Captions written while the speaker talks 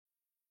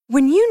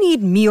When you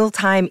need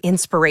mealtime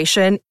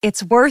inspiration,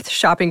 it's worth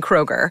shopping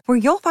Kroger, where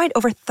you'll find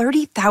over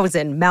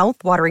 30,000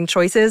 mouth-watering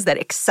choices that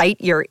excite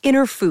your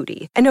inner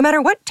foodie. And no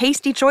matter what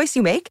tasty choice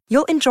you make,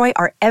 you'll enjoy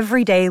our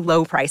everyday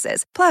low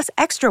prices, plus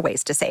extra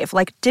ways to save,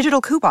 like digital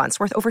coupons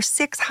worth over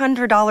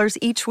 $600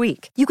 each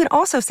week. You can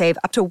also save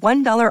up to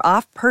 $1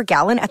 off per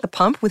gallon at the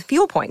pump with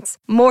fuel points.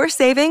 More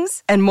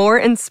savings and more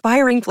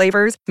inspiring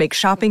flavors make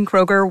shopping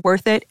Kroger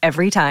worth it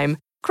every time.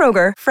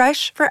 Kroger,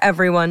 fresh for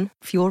everyone.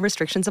 Fuel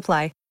restrictions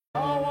apply.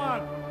 On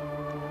one,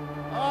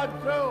 on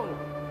two,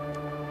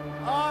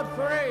 on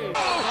three.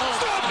 Oh,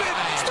 stop it!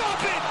 Stop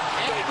it!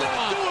 Do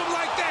not do him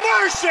like that!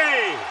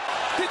 Mercy!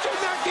 Did you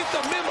not get the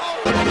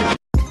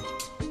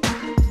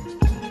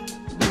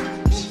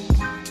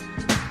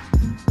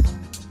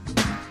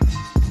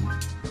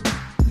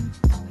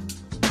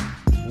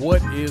memo?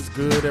 What is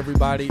good,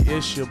 everybody?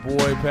 It's your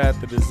boy, Pat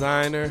the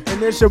Designer.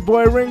 And it's your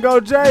boy, Ringo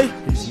J.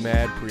 He's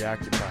mad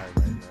preoccupied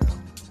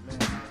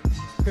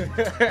right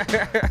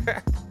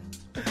now.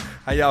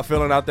 How y'all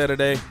feeling out there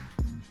today?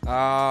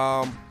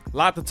 Lot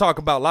to talk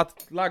about. Lot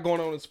going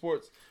on in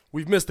sports.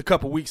 We've missed a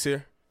couple weeks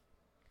here.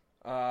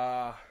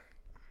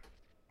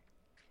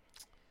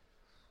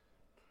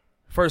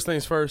 First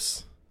things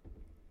first.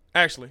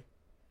 Actually,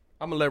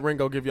 I'm going to let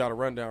Ringo give y'all the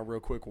rundown real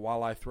quick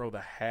while I throw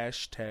the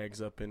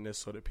hashtags up in this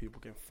so that people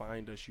can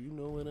find us. You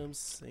know what I'm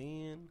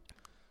saying?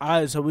 All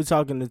right, so we're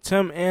talking to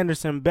Tim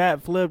Anderson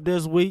bat flip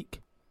this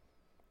week.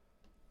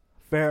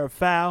 Fair or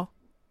foul.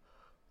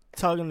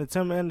 Talking to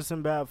Tim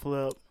Anderson bat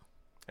flip.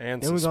 And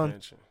then suspension. We're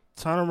going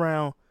to turn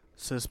around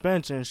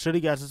suspension. Should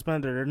he got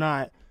suspended or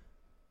not?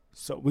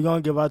 So we're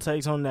going to give our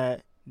takes on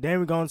that. Then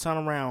we're going to turn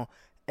around.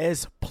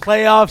 It's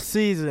playoff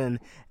season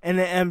in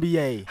the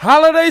NBA.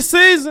 Holiday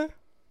season.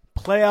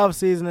 Playoff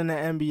season in the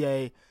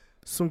NBA.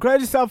 Some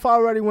crazy stuff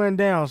already went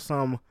down.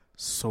 Some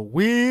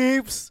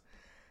sweeps.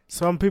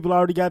 Some people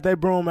already got their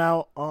broom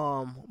out.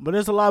 But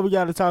there's a lot we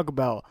got to talk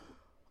about.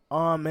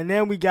 And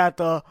then we got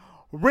the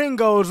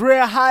Ringo's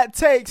Real Hot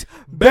Takes,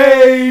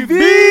 baby.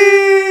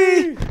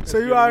 So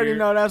you already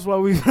know that's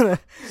what we finna.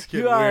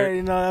 You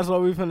already know that's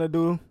what we finna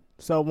do.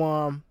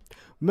 So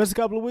missed a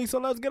couple of weeks, so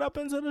let's get up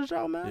into the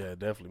show, man. Yeah,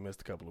 definitely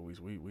missed a couple of weeks.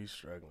 We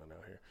struggling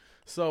out here.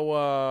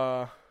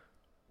 So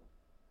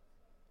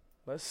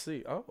let's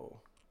see. Oh,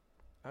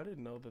 I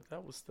didn't know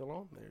that was still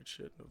on there. It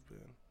shouldn't have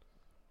been.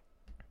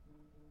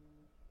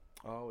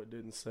 Oh, it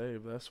didn't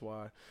save. That's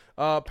why.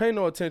 Pay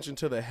no attention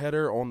to the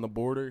header on the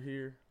border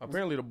here.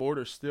 Apparently the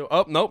border's still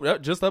up. Nope,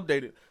 just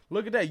updated.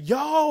 Look at that.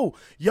 Yo,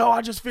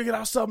 I just figured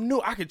out something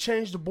new. I could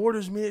change the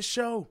borders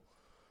mid-show.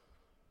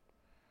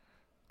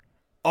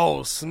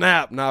 Oh,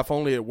 snap. Now, if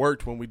only it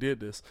worked when we did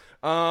this.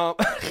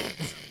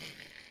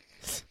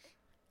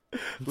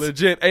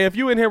 Legit. Hey, if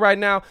you in here right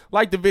now,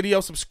 like the video,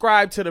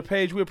 subscribe to the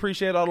page. We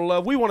appreciate all the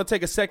love. We want to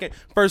take a second,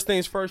 first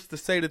things first, to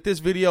say that this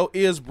video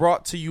is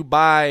brought to you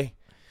by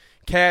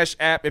Cash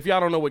App. If y'all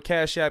don't know what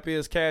Cash App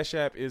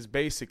is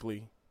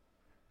basically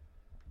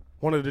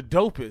one of the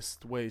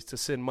dopest ways to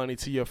send money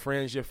to your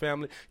friends, your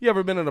family. You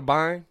ever been in a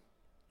bind?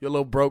 You're a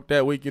little broke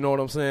that week, you know what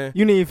I'm saying?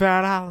 You need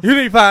 $5. You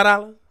need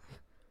 $5.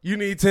 You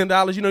need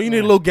 $10. You know, you need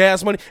a little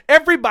gas money.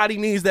 Everybody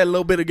needs that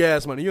little bit of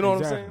gas money. You know what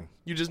I'm saying?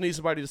 You just need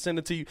somebody to send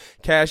it to you.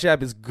 Cash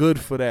App is good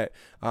for that.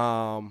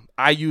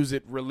 I use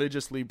it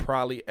religiously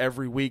probably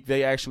every week.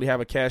 They actually have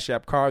a Cash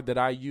App card that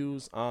I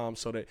use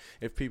so that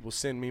if people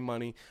send me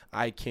money,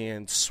 I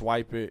can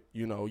swipe it,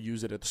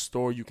 use it at the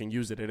store. You can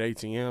use it at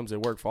ATMs.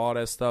 It works for all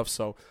that stuff.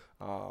 So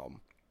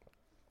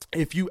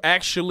if you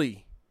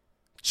actually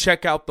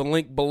check out the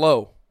link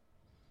below,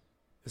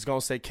 it's going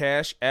to say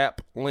Cash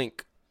App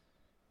link.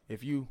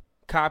 If you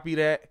copy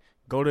that,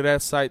 go to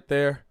that site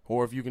there,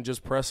 or if you can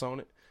just press on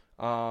it,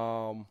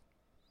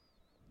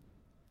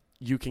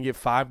 you can get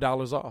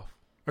 $5 off.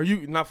 Or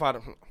not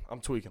 $5. I'm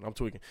tweaking.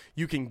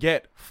 You can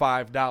get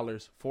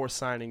 $5 for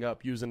signing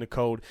up using the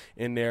code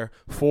in there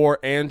for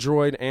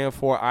Android and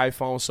for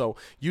iPhone. So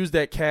use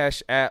that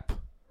Cash App.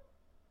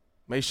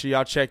 Make sure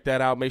y'all check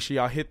that out. Make sure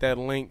y'all hit that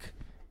link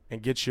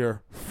and get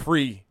your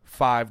free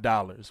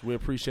 $5. We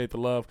appreciate the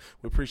love.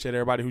 We appreciate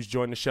everybody who's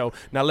joined the show.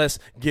 Now let's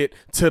get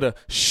to the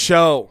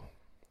show.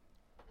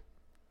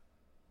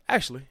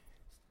 Actually,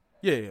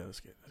 yeah,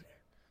 let's get it.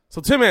 So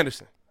Tim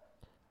Anderson,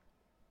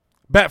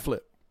 bat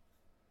flip,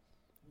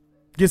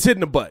 gets hit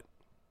in the butt.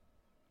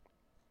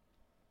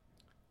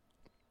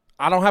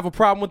 I don't have a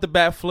problem with the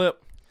bat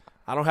flip.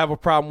 I don't have a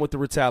problem with the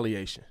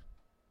retaliation.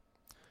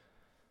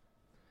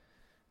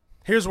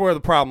 Here's where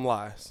the problem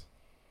lies.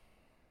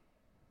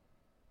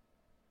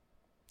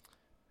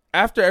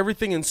 After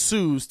everything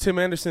ensues, Tim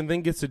Anderson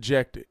then gets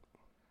ejected.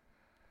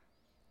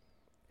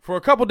 For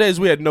a couple days,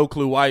 we had no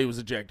clue why he was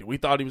ejected. We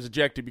thought he was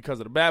ejected because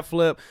of the bat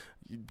flip,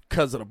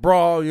 because of the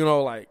brawl,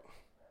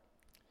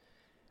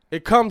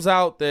 It comes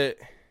out that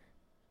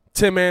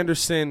Tim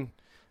Anderson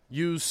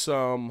used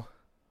some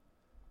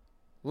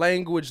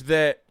language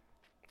that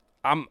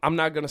I'm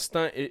not going to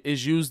stunt. It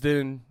is used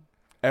in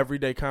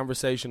everyday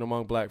conversation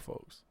among black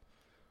folks.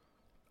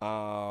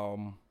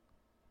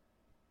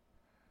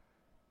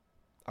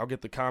 I'll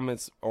get the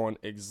comments on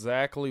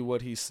exactly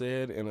what he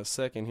said in a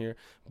second here,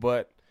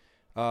 but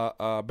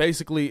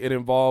basically it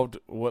involved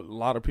what a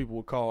lot of people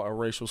would call a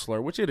racial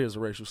slur, which it is a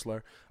racial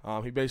slur.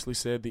 He basically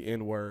said the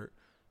N-word.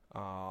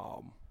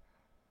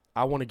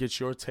 I want to get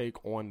your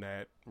take on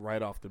that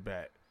right off the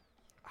bat.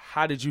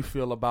 How did you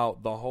feel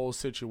about the whole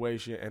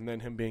situation and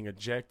then him being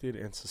ejected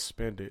and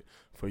suspended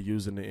for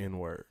using the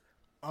N-word?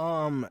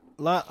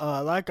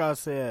 Like I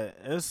said,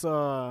 it's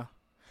I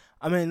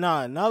mean,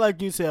 not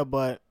like you said,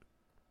 but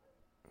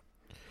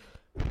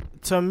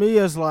to me,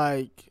 it's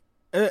like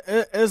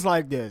it's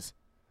like this.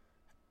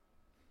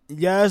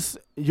 Yes,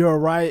 you're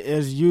right.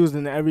 It's used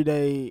in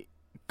everyday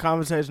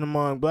conversation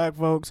among black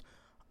folks.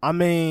 I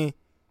mean,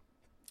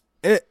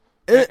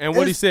 and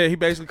what he said, he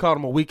basically called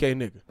him a weak A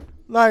nigga.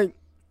 Like,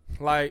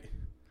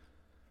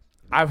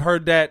 I've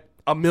heard that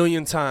a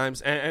million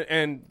times,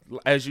 and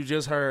as you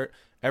just heard,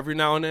 every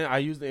now and then I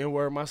use the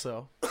N-word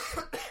myself.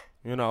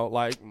 You know,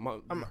 like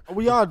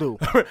we all do.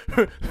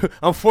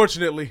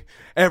 Unfortunately,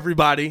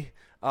 everybody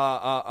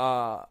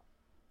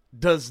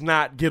does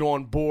not get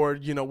on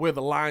board, you know, where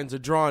the lines are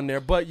drawn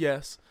there. But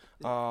yes,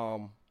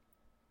 but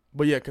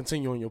yeah,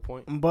 continue on your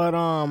point. But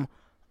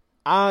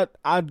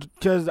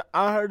because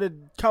I heard a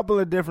couple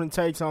of different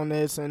takes on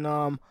this, and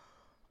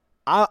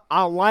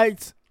I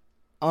liked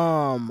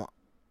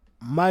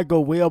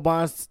Michael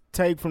Wilbon's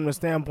take from the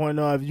standpoint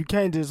of you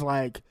can't just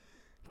like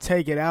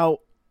take it out,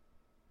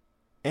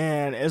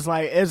 and it's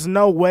like it's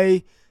no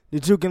way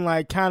that you can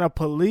like kind of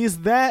police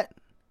that.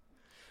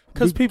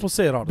 Because people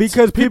say it all the time.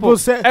 Because people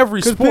say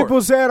every sport. People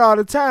say it all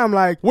the time.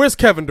 Like, where's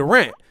Kevin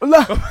Durant?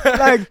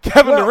 Like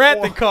Kevin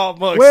Durant, they call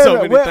Muggs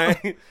so many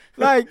things.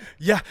 Like,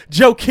 yeah,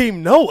 Joakim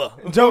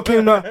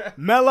Noah,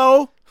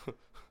 Melo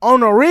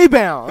on a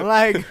rebound.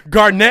 Like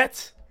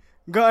Garnett.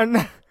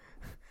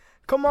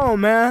 Come on,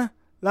 man.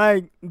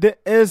 Like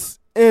it's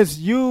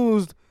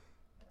used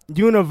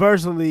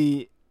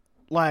universally,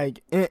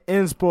 like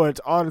in sports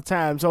all the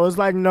time. So it's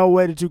like no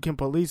way that you can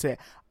police it.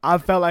 I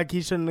felt like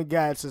he shouldn't have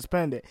got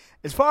suspended.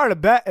 As far as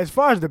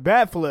the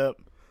bat flip,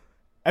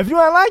 if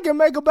you ain't like it,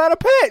 make a better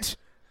pitch.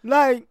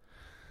 Like,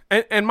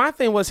 and my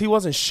thing was he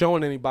wasn't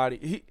showing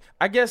anybody.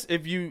 I guess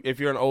if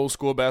you're an old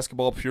school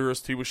basketball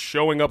purist, he was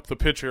showing up the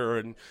pitcher,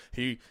 and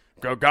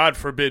God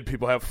forbid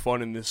people have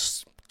fun in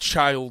this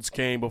child's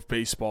game of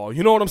baseball.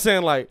 You know what I'm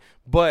saying? Like,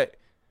 but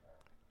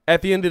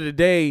at the end of the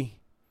day,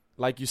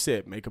 like you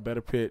said, make a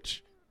better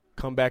pitch,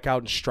 come back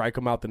out and strike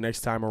them out the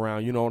next time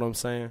around. You know what I'm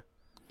saying?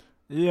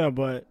 Yeah,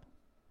 but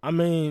I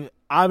mean,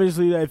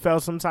 obviously they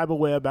felt some type of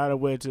way about it,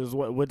 which is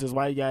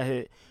why he got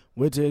hit,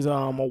 which is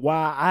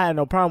why I had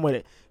no problem with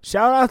it.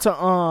 Shout out to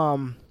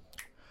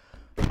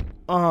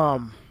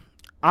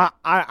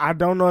I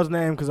don't know his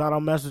name because I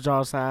don't mess with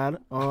y'all side.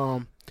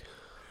 The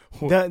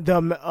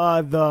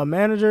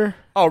manager.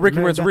 Oh, Ricky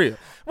Renteria.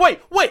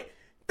 Wait,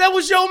 that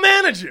was your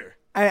manager.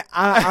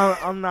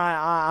 I'm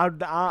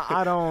not.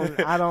 I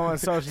don't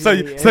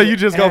associate. So you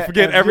just gonna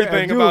forget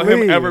everything about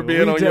him ever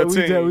being on your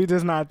team. We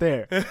just not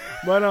there.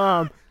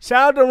 But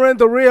shout out to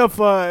Renteria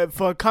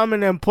for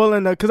coming and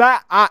pulling because I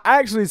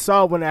actually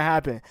saw when it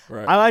happened.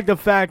 Right. I like the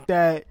fact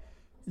that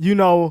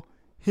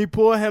he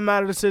pulled him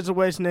out of the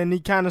situation and he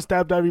kind of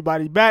stepped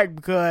everybody back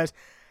because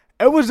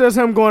it was just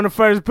him going to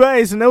first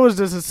base and it was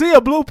just a sea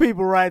of blue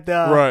people right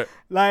there. Right.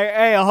 Like,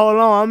 hey, hold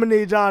on, I'm gonna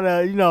need y'all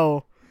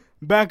to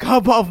back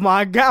up off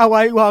my guy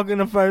while he walking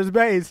to first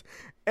base.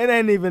 It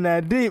ain't even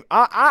that deep.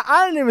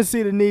 I didn't even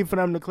see the need for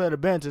them to clear the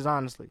benches,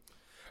 honestly.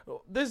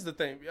 This is the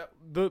thing.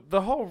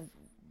 The whole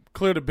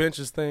clear the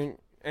benches thing,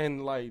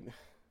 and like,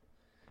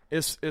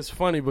 it's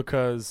funny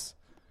because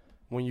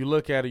when you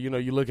look at it, you're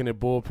looking at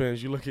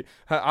bullpens.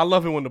 I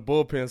love it when the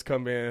bullpens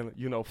come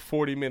in,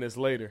 40 minutes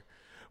later.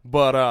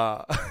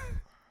 But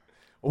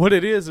what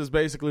it is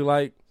basically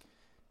like,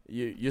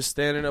 you're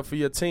standing up for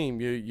your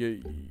team.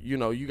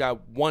 You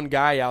got one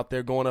guy out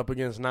there going up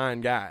against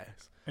 9 guys.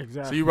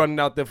 Exactly. So you're running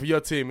out there for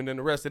your team, and then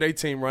the rest of their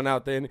team run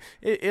out there, and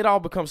it all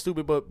becomes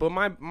stupid. But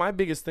my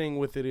biggest thing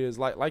with it is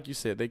like you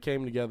said, they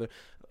came together.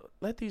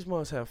 Let these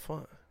mugs have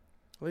fun.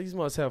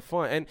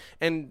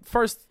 And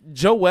first,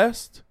 Joe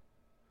West,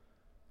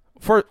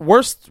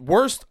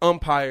 worst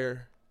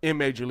umpire in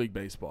Major League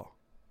Baseball.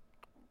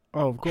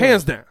 Oh, of course.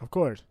 Hands down. Of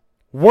course.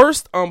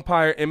 Worst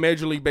umpire in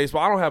Major League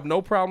Baseball. I don't have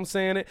no problem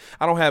saying it.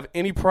 I don't have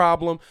any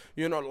problem.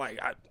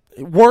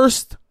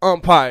 Worst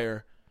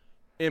umpire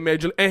in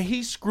Major League. And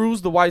he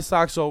screws the White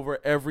Sox over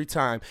every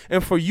time.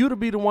 And for you to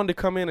be the one to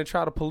come in and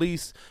try to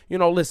police,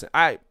 listen,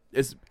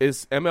 it's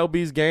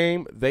MLB's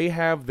game. They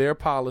have their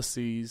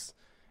policies.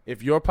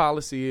 If your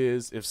policy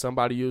is if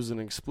somebody uses an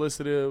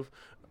explicitive,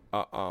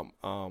 not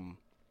an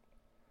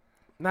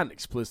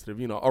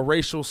explicitive, a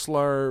racial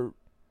slur,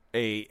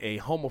 a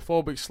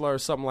homophobic slur,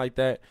 something like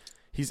that,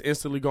 he's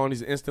instantly gone.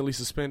 He's instantly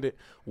suspended.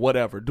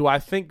 Whatever. Do I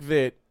think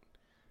that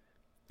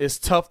it's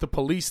tough to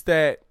police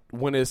that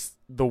when it's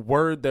the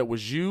word that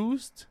was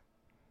used?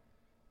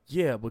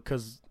 Yeah,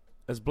 because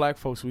as black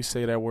folks, we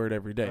say that word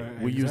every day.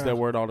 We use that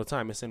word all the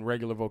time. It's in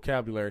regular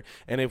vocabulary.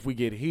 And if we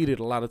get heated,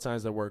 a lot of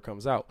times that word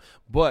comes out.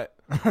 But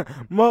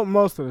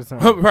most of the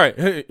time.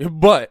 Right.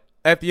 But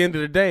at the end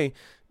of the day,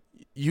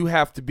 you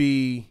have to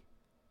be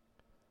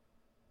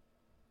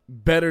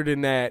better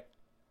than that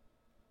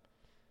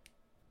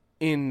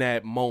in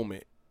that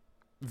moment.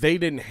 They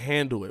didn't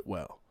handle it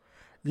well.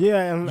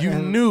 Yeah, and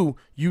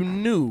you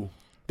knew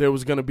there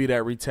was going to be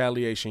that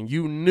retaliation.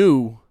 You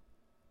knew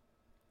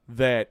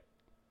that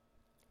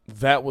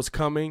was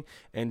coming,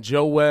 and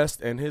Joe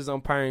West and his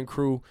umpiring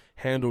crew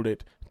handled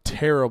it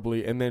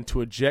terribly. And then to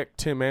eject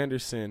Tim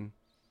Anderson,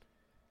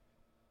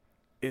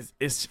 it's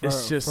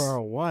just for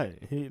what?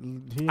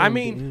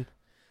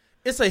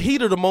 It's a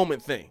heat of the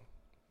moment thing.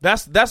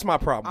 That's my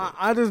problem.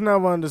 I just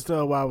never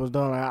understood why I was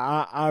doing it.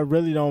 I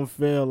really don't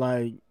feel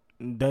like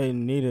they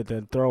needed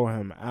to throw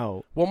him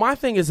out. Well, my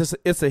thing is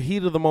it's a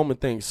heat of the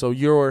moment thing. So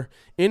you're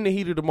in the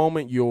heat of the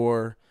moment.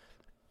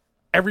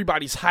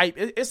 Everybody's hype.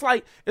 It's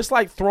like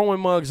throwing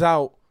mugs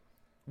out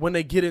when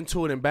they get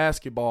into it in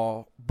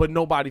basketball, but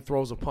nobody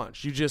throws a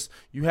punch. You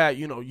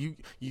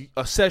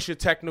assess your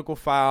technical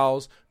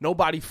fouls.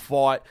 Nobody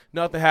fought.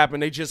 Nothing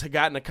happened. They just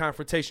got in a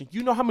confrontation.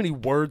 You know how many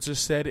words are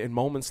said in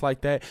moments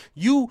like that?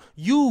 You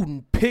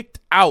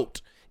picked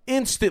out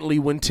instantly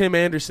when Tim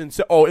Anderson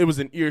said, "Oh, it was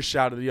an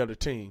earshot of the other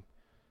team."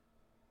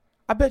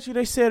 I bet you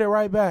they said it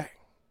right back.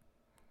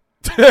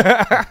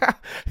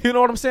 You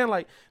know what I'm saying?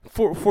 Like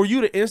for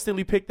you to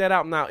instantly pick that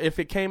out. Now, if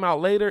it came out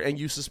later and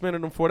you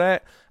suspended them for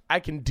that, I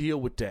can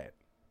deal with that.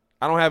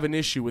 I don't have an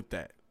issue with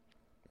that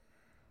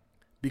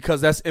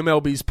because that's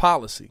MLB's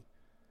policy.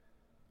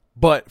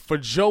 But for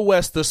Joe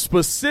West to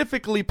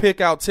specifically pick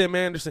out Tim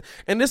Anderson,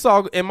 and this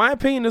all, in my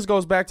opinion, this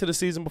goes back to the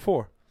season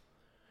before,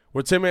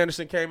 where Tim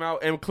Anderson came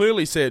out and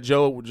clearly said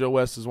Joe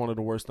West is one of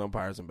the worst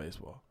umpires in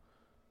baseball.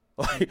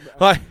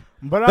 But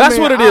that's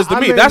what it is to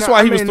me. That's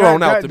why he was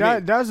thrown out to me.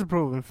 That's a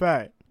proven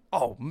fact.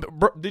 Oh,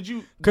 bro, did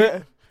you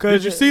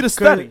see the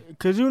study?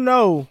 Because you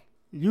know,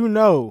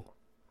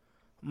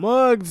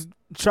 mugs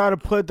try to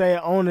put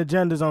their own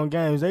agendas on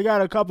games. They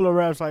got a couple of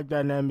refs like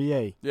that in the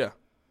NBA. Yeah,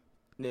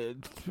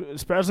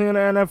 especially in the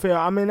NFL.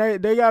 I mean,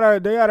 they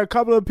got a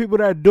couple of people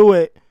that do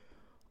it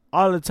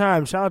all the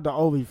time. Shout out to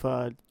Ovi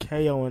for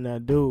KOing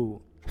that dude.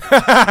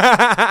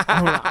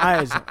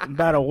 I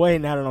better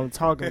wait now that I'm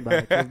talking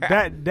about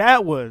it.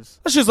 That was.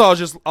 Let's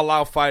just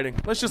allow fighting.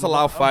 Let's just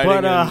allow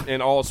fighting in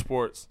all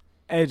sports.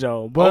 Hey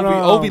Joe, but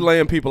Ovi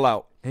laying people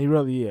out. He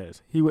really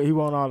is. He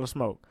want all the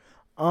smoke.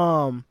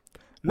 But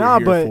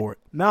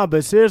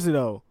seriously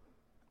though,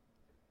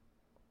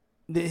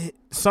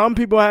 some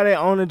people have their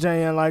own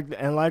agenda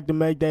and like to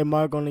make their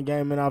mark on the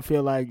game, and I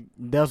feel like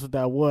that's what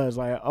that was.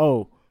 Like,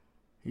 oh,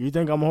 you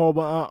think I'm a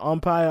horrible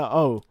umpire?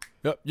 Oh.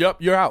 Yep,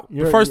 you're out.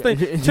 The first thing,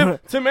 Tim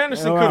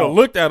Anderson could have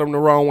looked at him the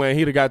wrong way, and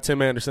he'd have got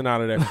Tim Anderson out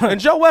of there. And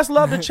Joe West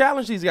loved to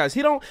challenge these guys.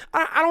 I don't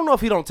know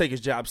if he don't take his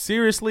job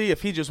seriously,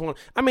 if he just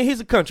he's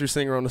a country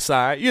singer on the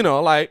side. You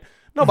know, like,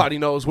 nobody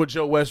knows what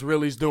Joe West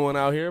really is doing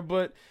out here,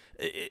 but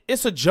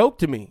it's a joke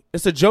to me.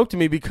 It's a joke to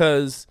me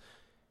because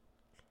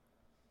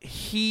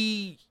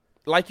he,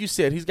 like you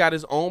said, he's got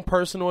his own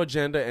personal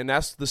agenda, and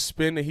that's the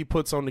spin that he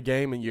puts on the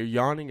game, and you're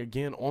yawning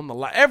again on the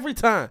live. Every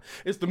time.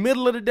 It's the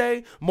middle of the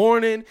day,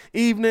 morning,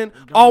 evening,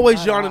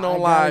 always yawning on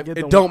live.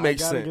 It don't make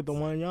sense. I got to get the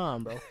one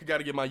yawn, bro. You got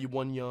to get my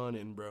one yawn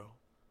in, bro.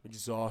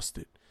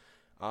 Exhausted.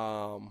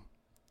 Yeah,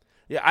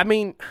 I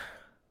mean,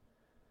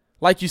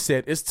 like you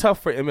said, it's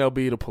tough for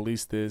MLB to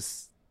police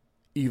this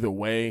either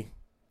way.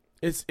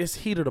 It's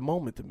heat of the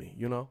moment to me,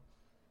 you know?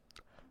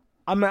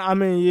 I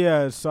mean,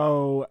 yeah,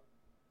 so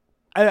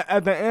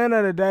at the end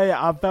of the day,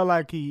 I felt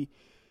like he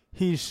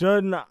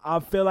shouldn't.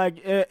 I feel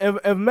like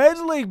if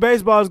Major League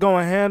Baseball is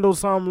going to handle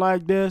something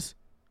like this,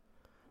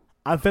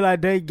 I feel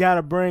like they got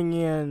to bring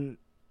in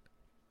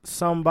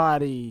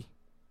somebody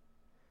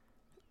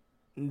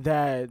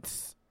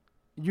that,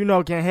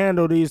 can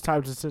handle these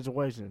types of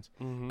situations.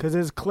 Because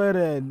it's clear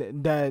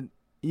that they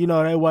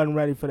wasn't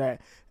ready for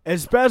that.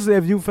 Especially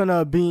if you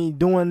finna be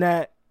doing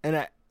that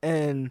and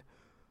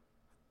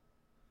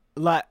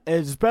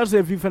especially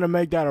if you finna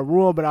make that a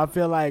rule. But I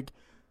feel like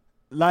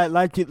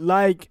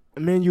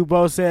me and you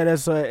both said,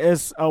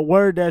 it's a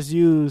word that's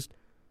used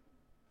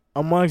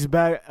amongst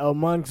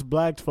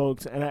black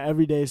folks in an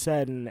everyday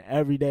setting,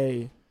 every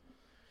day,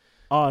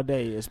 all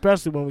day,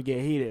 especially when we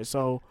get heated.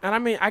 So, and I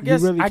mean, I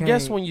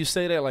guess when you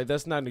say that, like,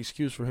 that's not an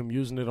excuse for him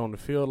using it on the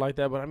field like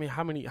that. But I mean,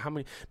 how many?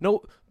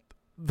 No,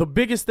 the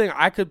biggest thing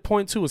I could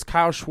point to is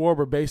Kyle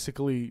Schwarber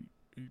basically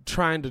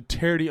trying to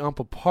tear the ump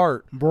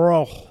apart,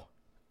 bro,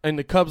 in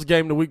the Cubs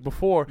game the week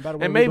before.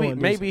 And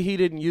maybe he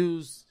didn't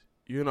use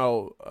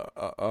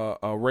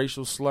a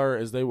racial slur,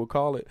 as they would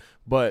call it,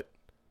 but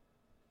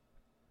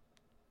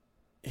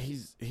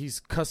he's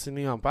cussing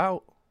the ump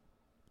out.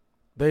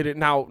 They did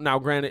now.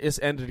 Granted, it's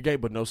end of the game,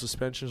 but no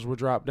suspensions were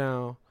dropped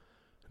down.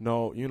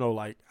 No,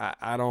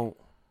 I don't.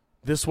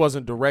 This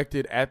wasn't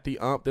directed at the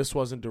ump. This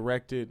wasn't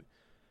directed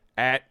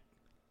at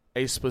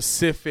a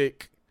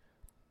specific,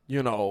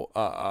 like,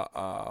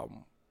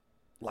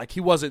 he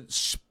wasn't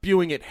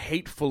spewing it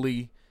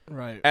hatefully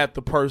at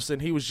the person.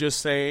 He was just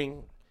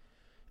saying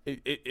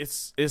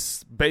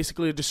it's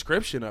basically a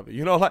description of it.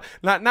 You know, like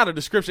not a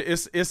description.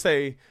 It's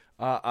a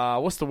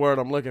what's the word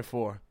I'm looking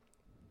for?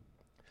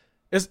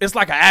 It's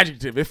like an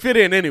adjective. It fit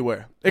in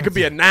anywhere. It could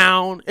be a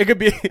noun. It could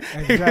be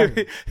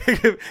Exactly.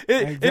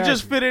 it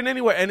just fit in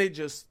anywhere, and it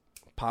just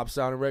pops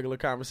out in regular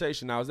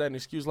conversation. Now, is that an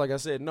excuse? Like I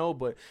said, no.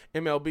 But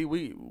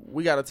MLB,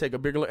 we got to take a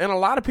bigger look. And a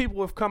lot of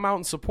people have come out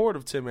in support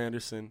of Tim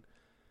Anderson,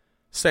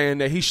 saying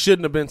that he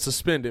shouldn't have been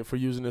suspended for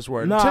using this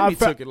word. No, Timmy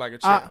took it like a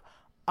champ.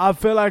 I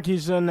feel like he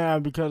shouldn't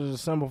have because of the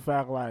simple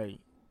fact, like,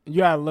 you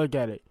got to look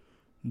at it.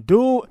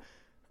 Dude,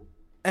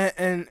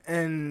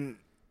 and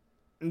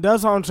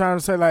that's what I'm trying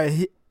to say.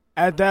 Like,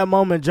 at that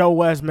moment, Joe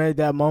West made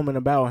that moment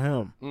about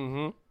him.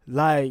 Mm-hmm.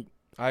 Like,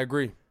 I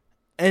agree.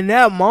 In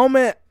that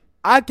moment,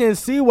 I can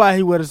see why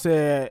he would have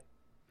said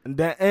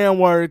the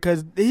N-word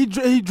because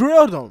he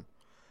drilled him.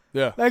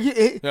 Yeah. Like,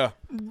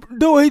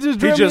 dude, he just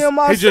drilled me on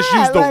my side. He just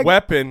used the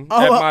weapon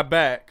at my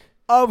back.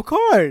 Of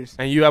course.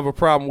 And you have a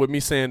problem with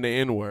me saying the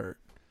N-word.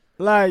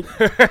 Like,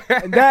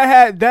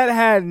 that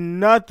had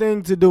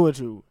nothing to do with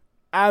you.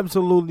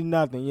 Absolutely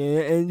nothing.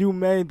 And you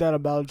made that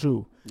about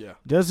you. Yeah.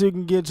 Just so you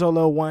can get your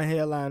little one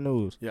headline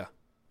news. Yeah.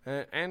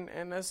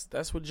 And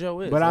that's what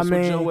Joe is. But that's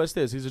what Joe West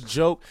is. He's a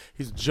joke.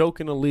 He's a joke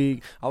in the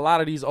league. A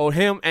lot of these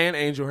him and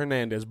Angel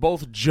Hernandez,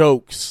 both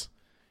jokes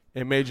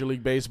in Major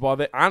League Baseball.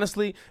 That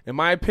honestly, in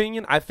my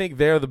opinion, I think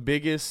they're the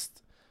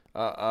biggest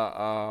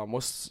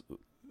what's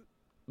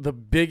the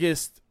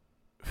biggest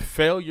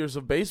failures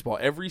of baseball.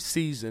 Every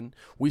season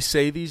we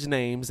say these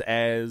names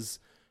as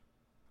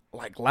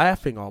like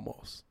laughing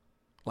almost.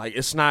 Like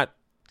it's not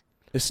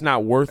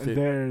worth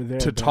it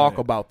to talk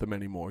about them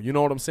anymore. You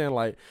know what I'm saying?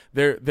 Like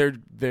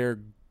they're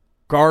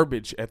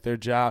garbage at their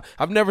job.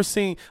 I've never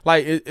seen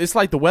like it's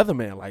like the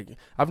weatherman. Like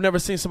I've never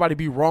seen somebody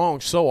be wrong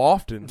so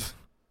often,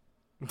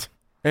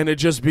 and it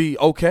just be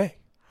okay.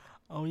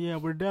 Oh yeah,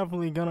 we're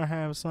definitely gonna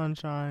have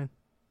sunshine.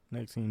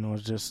 Next thing you know,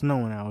 it's just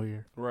snowing out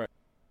here. Right.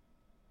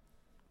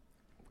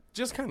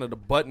 Just kind of to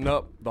button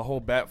up the whole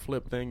bat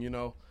flip thing, you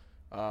know.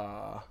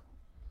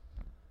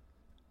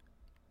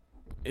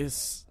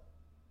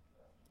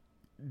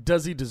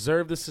 Does he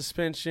deserve the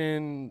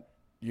suspension?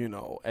 You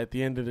know, at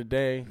the end of the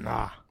day,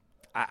 Nah.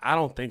 I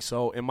don't think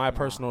so. In my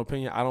personal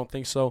opinion, I don't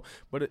think so.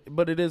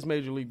 But it is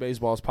Major League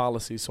Baseball's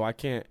policy, so I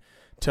can't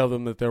tell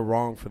them that they're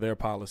wrong for their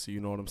policy.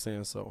 You know what I'm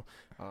saying? So,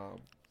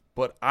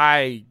 but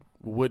I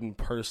wouldn't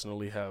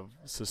personally have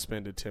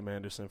suspended Tim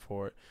Anderson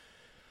for it.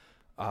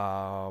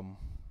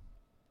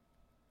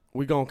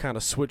 We're going to kind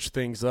of switch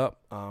things up.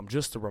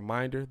 Just a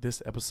reminder,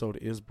 this episode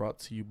is brought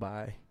to you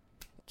by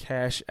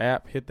Cash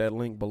App. Hit that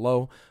link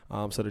below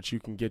so that you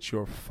can get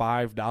your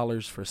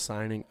 $5 for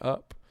signing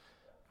up.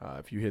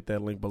 If you hit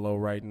that link below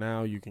right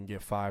now, you can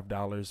get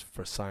 $5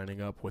 for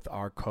signing up with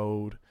our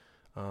code.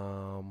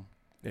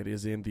 It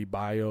is in the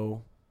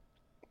bio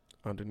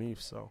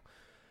underneath. So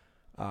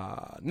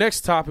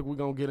next topic we're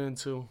going to get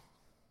into,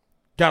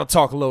 got to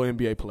talk a little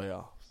NBA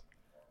playoffs.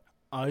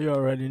 Oh, you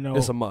already know.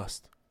 It's a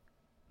must.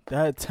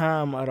 That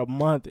time of the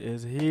month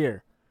is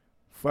here.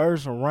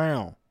 First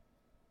round.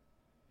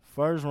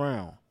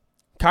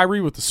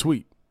 Kyrie with the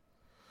sweep.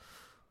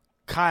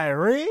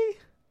 Kyrie?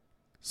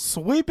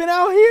 Sweeping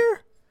out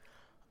here?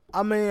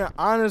 I mean,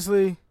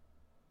 honestly,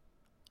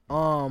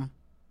 all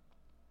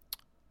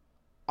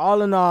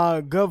in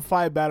all, good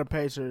fight by the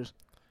Pacers.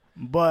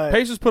 But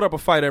Pacers put up a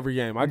fight every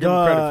game. I give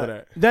them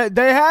credit for that.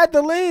 They had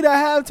the lead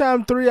at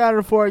halftime 3 out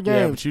of 4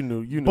 games. Yeah,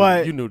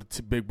 but you knew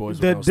the big boys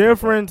were the gonna step up.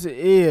 difference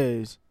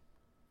is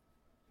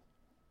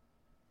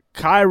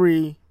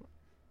Kyrie.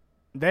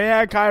 They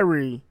had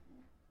Kyrie,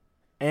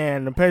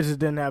 and the Pacers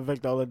didn't have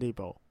Victor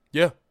Oladipo.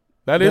 Yeah,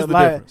 that is the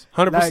difference.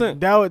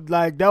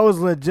 100%. That was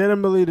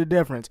legitimately the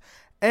difference,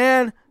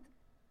 and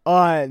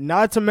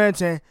not to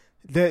mention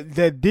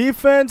the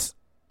defense.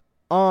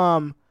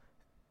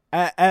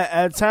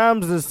 At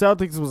times the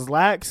Celtics was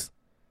lax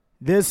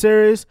this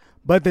series,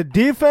 but the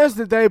defense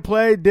that they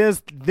played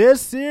this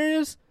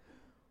series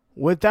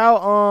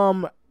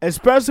without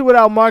especially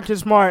without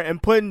Marcus Smart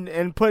and putting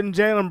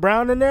Jaylen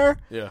Brown in there,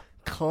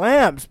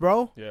 clamps,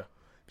 bro. Yeah,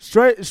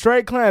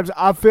 straight clamps.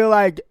 I feel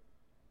like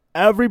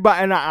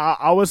everybody, and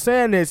I was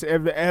saying this,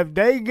 if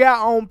they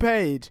got on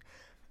page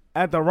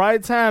at the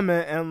right time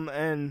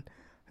and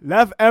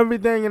left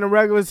everything in the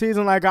regular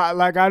season like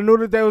I knew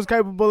that they was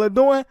capable of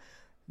doing,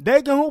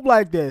 they can hoop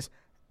like this.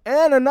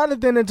 And another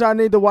thing that y'all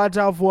need to watch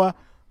out for,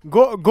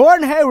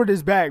 Gordon Hayward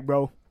is back,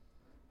 bro.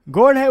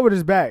 Gordon Hayward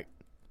is back.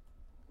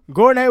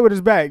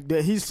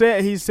 He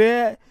said,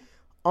 you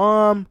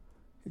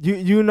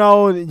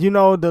know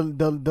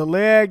the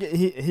leg.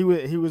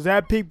 He was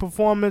at peak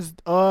performance.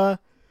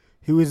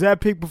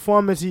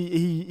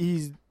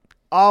 He's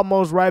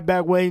almost right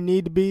back where he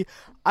need to be.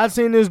 I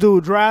seen this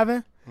dude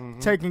driving,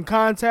 taking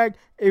contact,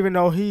 even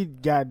though he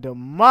got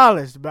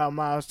demolished by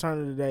Miles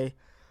Turner today.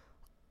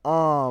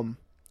 The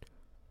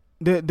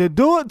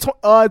dude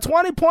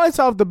 20 points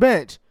off the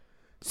bench.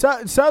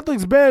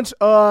 Celtics bench,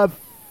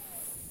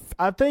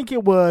 I think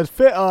it was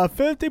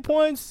 50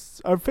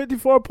 points or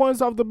 54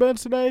 points off the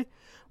bench today,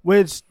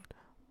 which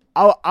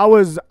I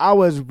was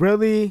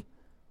really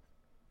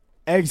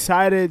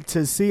excited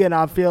to see, and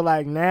I feel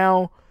like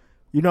now,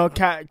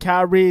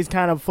 Kyrie's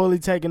kind of fully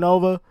taken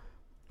over,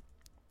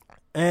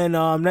 and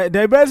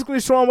they basically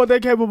showing what they're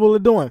capable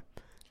of doing.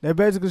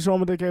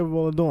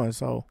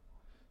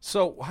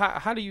 So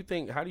how do you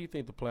think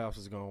the playoffs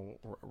is going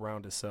to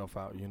round itself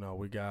out? We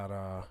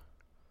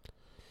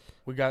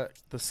got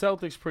the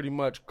Celtics pretty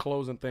much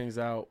closing things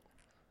out.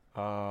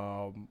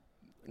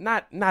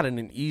 Not in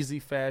an easy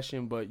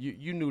fashion, but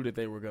you knew that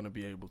they were going to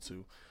be able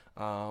to.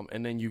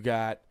 And then you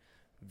got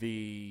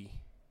the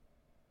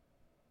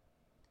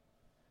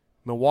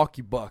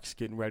Milwaukee Bucks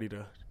getting ready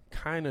to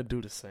kind of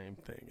do the same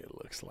thing, it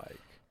looks like.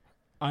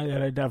 Oh, yeah,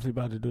 they're definitely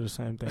about to do the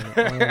same thing.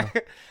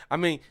 I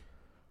mean,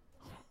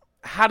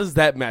 how does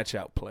that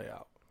matchup play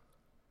out?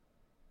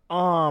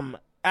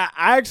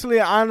 Honestly,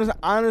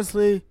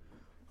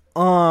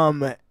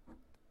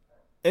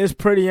 it's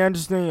pretty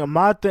interesting.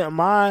 My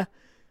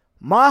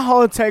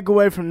whole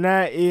takeaway from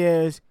that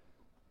is,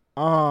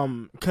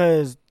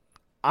 because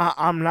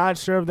I'm not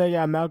sure if they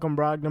got Malcolm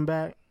Brogdon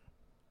back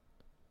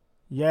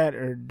yet,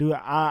 or do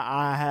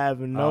I have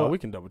no. We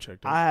can double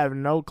check that. I have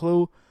no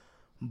clue,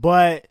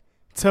 but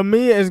to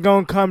me, it's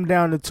gonna come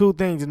down to two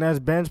things, and that's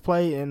bench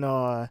play and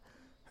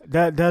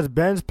that's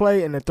bench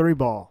play and the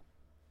 3-ball.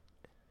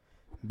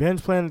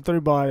 Bench play and the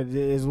 3-ball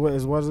is what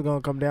it's gonna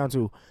come down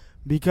to,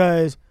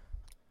 because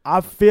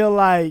I feel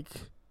like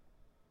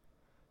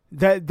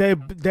that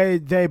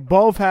they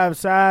both have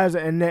size,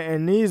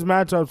 and these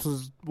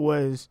matchups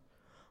was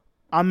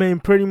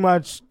pretty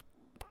much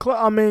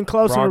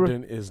close.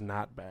 Brogdon is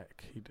not back.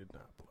 He did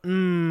not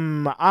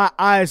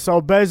play.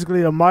 So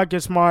basically the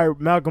Marcus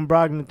Smart, Malcolm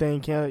Brogdon thing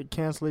can't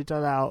cancel each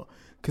other out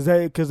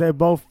because they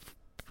both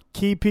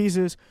key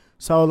pieces.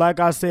 So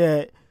like I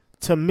said,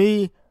 to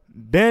me,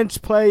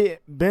 bench play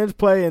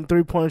and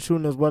 3-point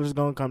shooting is what it's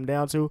gonna come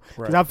down to.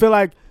 Because I feel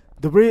like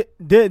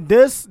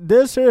this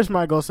series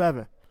might go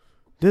 7.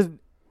 This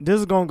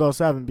is gonna go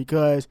 7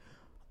 because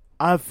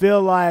I feel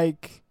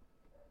like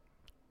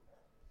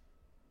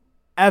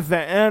at the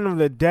end of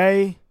the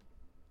day,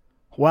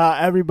 while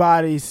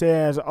everybody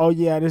says, "Oh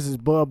yeah, this is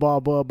Bud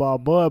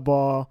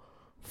Ball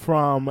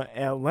from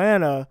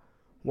Atlanta,"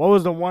 what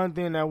was the one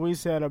thing that we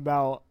said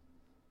about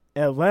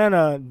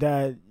Atlanta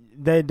that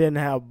they didn't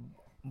have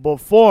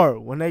before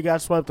when they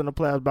got swept in the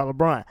playoffs by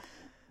LeBron?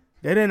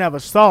 They didn't have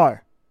a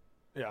star.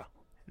 Yeah.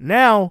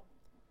 Now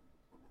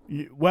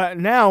you got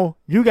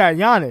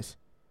Giannis.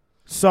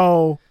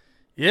 So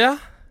yeah,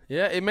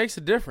 it makes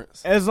a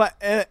difference. It's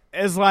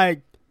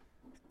like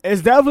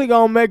it's definitely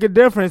gonna make a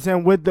difference.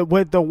 And with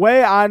the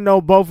way I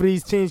know both of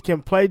these teams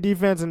can play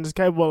defense and is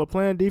capable of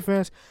playing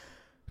defense,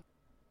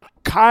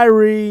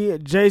 Kyrie,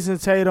 Jason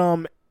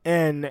Tatum,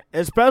 and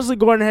especially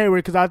Gordon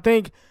Hayward, because I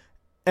think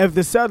if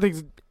the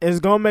Celtics is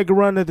gonna make a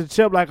run at the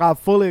chip like I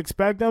fully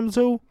expect them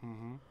to,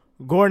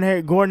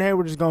 Gordon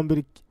Hayward is gonna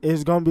be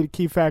the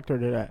key factor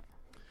to that.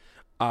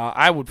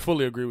 I would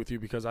fully agree with you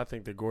because I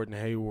think that Gordon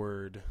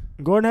Hayward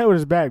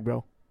is back,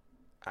 bro.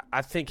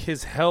 I think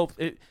his health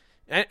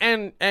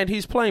and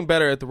he's playing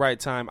better at the right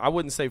time. I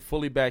wouldn't say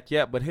fully back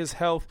yet, but his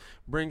health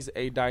brings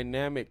a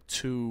dynamic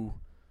to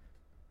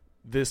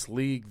this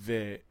league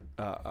that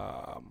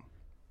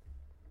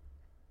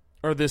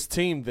or this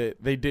team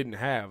that they didn't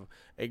have.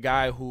 A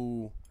guy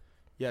who,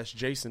 yes,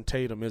 Jason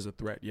Tatum is a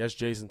threat. Yes,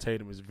 Jason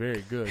Tatum is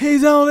very good.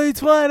 He's only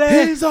 20.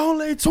 He's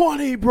only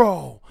 20,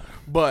 bro.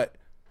 But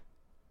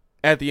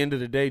at the end of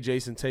the day,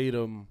 Jason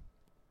Tatum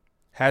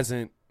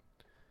hasn't.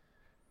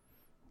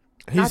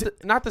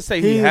 Not to say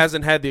he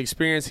hasn't had the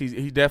experience.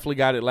 He definitely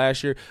got it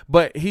last year,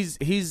 but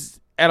he's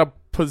in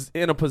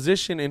a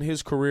position in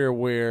his career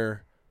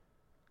where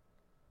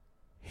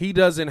he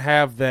doesn't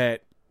have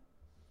that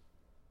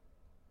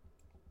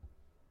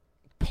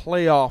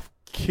playoff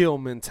kill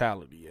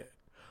mentality yet.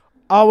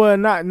 Oh well,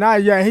 not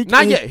yet.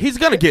 Not yet. He's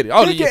gonna get it.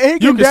 Oh, you can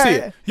see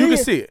it. You can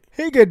see it.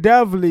 He could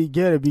definitely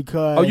get it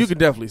because. You can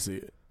definitely see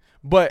it.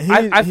 But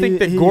I think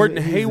that Gordon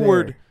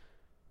Hayward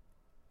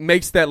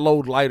makes that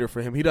load lighter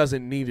for him. He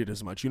doesn't need it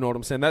as much. You know what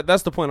I'm saying?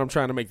 That's the point I'm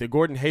trying to make. That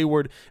Gordon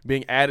Hayward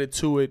being added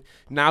to it,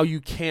 now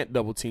you can't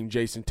double team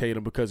Jason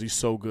Tatum because he's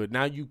so good.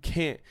 Now you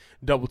can't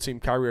double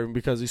team Kyrie Irving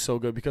because he's so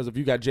good. Because if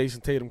you got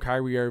Jason Tatum,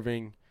 Kyrie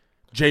Irving,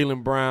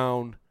 Jaylen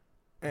Brown,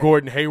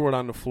 Gordon Hayward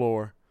on the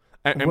floor,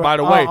 and by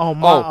the way,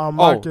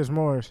 Marcus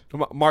Morris,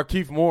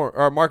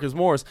 Marcus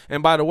Morris,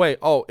 and by the way,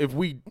 if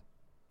we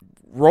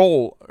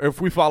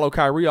follow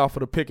Kyrie off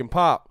of the pick and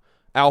pop,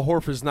 Al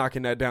Horford's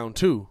knocking that down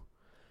too.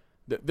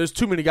 There's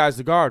too many guys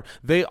to guard.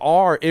 They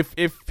are, if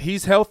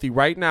he's healthy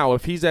right now,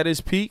 if he's at his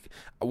peak,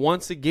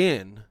 once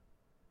again,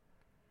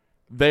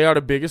 they are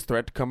the biggest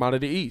threat to come out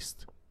of the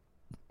East.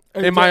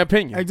 In my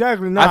opinion.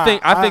 Exactly.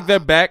 I think they're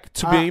back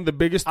to being the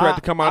biggest threat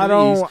to come out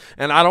of the East,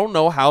 and I don't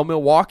know how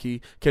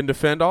Milwaukee can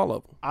defend all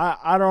of them.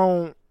 I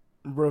don't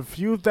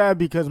refute that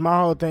because my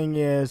whole thing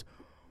is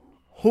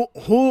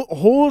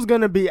who's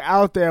going to be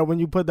out there when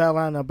you put that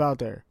lineup out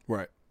there?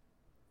 Right.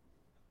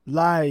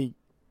 Like,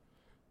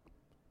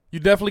 you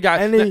definitely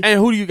got – and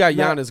who do you got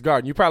Giannis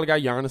guarding? You probably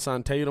got Giannis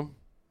on Tatum.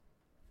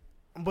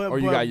 Or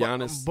you got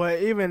Giannis.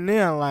 But even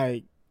then,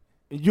 like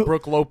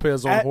Brook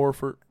Lopez on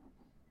Horford.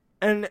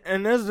 And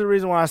this is the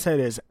reason why I say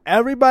this.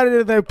 Everybody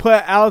that they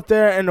put out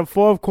there in the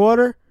fourth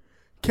quarter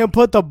can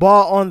put the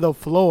ball on the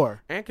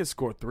floor. And can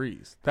score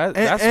threes. That's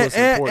what's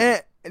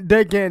important. And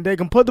they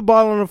can put the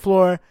ball on the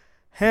floor,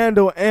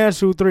 handle, and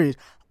shoot threes.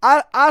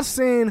 I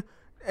seen,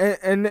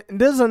 and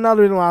this is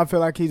another reason why I feel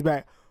like he's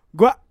back.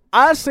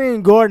 I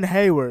seen Gordon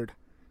Hayward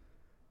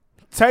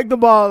take the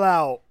ball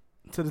out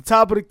to the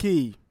top of the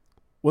key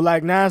with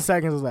like 9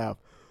 seconds left.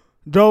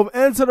 Drove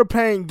into the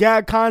paint,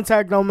 got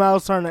contact on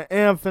Miles Turner,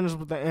 and finished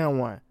with the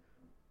N1.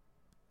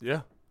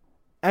 Yeah.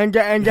 And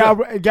got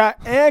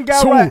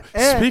so, right.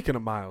 Speaking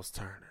of Miles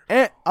Turner.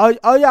 And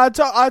I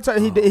told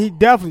he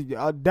definitely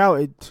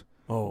doubt it.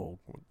 Oh,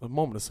 a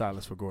moment of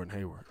silence for Gordon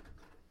Hayward.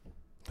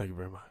 Thank you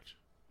very much.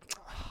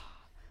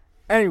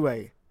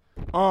 Anyway,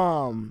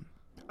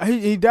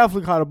 he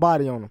definitely caught a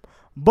body on him.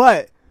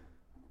 But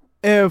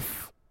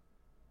if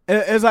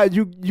it's like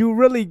you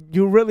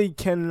really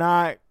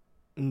cannot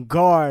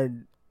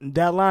guard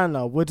that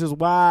lineup, which is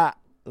why,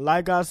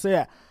 like I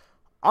said,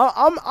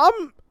 I'm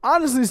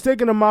honestly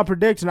sticking to my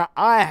prediction.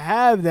 I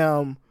have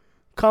them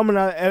coming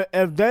out.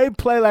 If they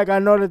play like I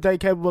know that they're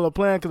capable of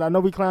playing, because I know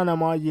we clown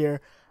them all year,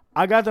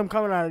 I got them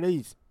coming out of the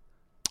East.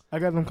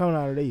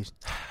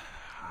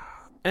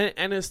 And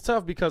it's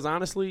tough because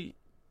honestly,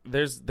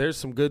 there's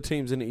some good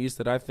teams in the East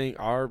that I think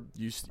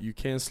you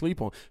can't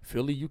sleep on.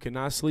 Philly, you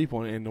cannot sleep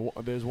on, and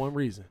there's one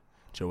reason: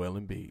 Joel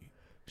Embiid.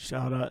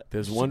 Shout out.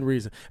 There's one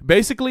reason.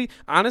 Basically,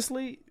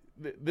 honestly,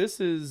 this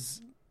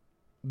is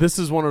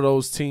one of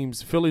those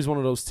teams. Philly's one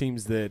of those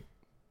teams that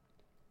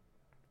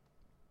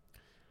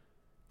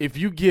if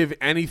you give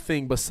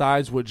anything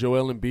besides what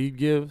Joel Embiid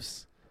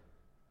gives,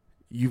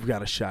 you've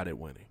got a shot at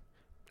winning.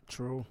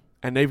 True.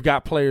 And they've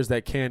got players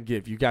that can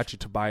give. You got your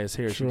Tobias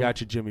Harris. True. You got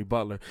your Jimmy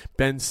Butler.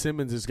 Ben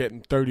Simmons is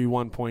getting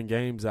 31-point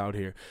games out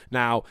here.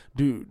 Now,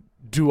 do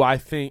I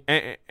think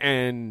 –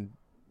 and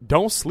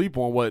don't sleep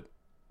on what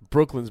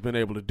Brooklyn's been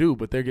able to do,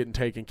 but they're getting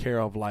taken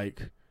care of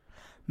like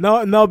 –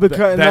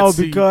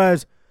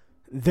 because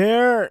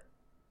they're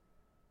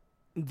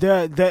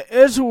the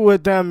issue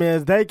with them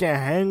is they can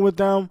hang with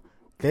them.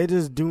 They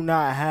just do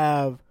not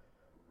have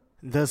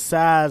the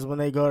size when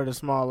they go to the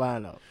small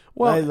lineup.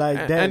 Well,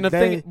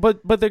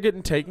 but they're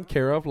getting taken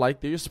care of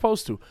like they're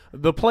supposed to.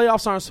 The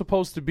playoffs aren't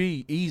supposed to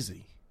be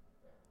easy.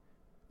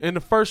 In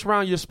the first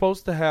round, you're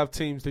supposed to have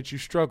teams that you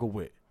struggle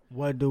with.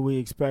 What do we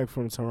expect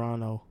from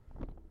Toronto?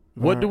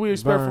 What do we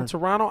expect from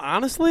Toronto?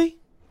 Honestly,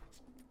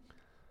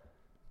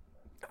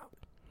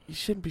 you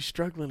shouldn't be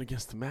struggling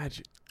against the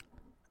Magic.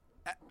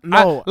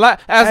 No,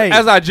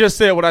 as I just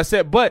said what I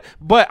said, but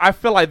I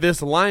feel like this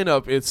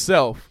lineup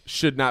itself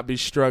should not be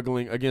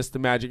struggling against the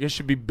Magic. It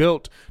should be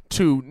built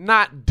to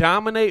not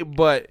dominate,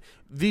 but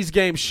these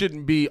games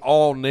shouldn't be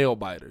all nail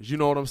biters. You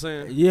know what I'm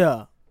saying?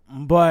 Yeah,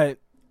 but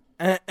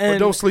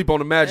don't sleep on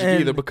the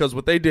Magic either, because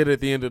what they did at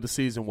the end of the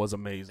season was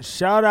amazing.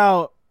 Shout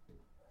out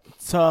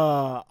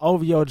to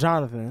OVO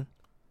Jonathan,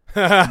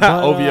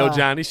 OVO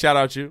Johnny. Shout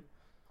out you.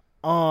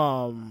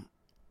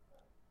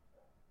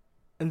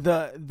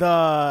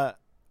 The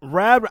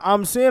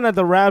I'm seeing that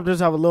the Raptors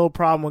have a little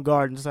problem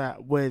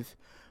with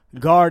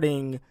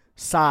guarding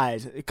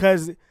size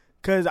because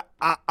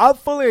I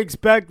fully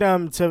expect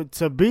them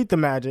to beat the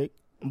Magic,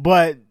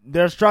 but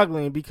they're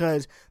struggling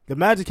because the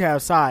Magic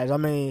have size. I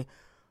mean,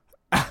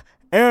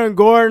 Aaron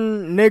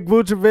Gordon, Nick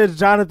Vucevic,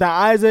 Jonathan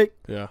Isaac,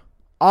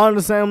 all in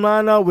the same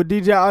lineup with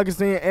DJ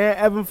Augustine and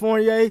Evan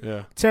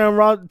Fournier.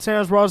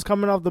 Terrence Ross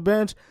coming off the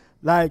bench,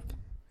 like.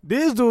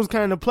 These dudes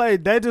came to play.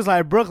 They just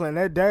like Brooklyn.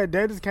 They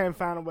just can't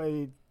find a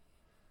way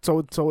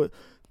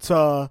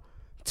to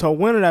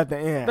win it at the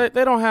end.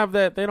 They don't have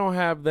that. They don't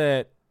have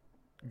that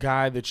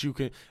guy that you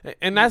can.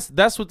 And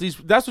that's what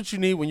you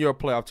need when you're a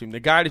playoff team. The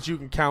guy that you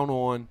can count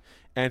on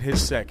and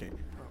his second.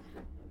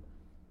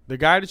 The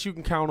guy that you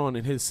can count on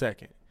in his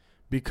second,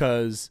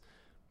 because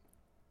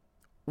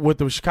what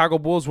the Chicago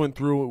Bulls went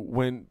through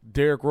when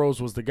Derrick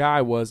Rose was the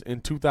guy was in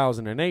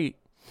 2008.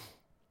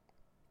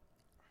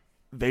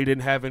 They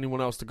didn't have anyone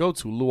else to go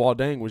to. Luol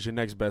Deng was your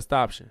next best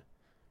option.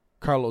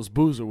 Carlos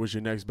Boozer was your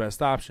next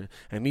best option.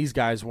 And these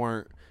guys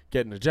weren't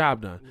getting the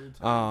job done.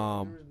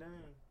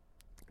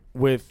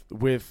 With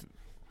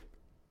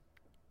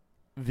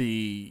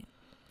the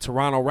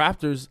Toronto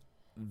Raptors,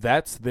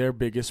 that's their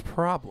biggest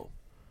problem.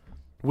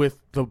 With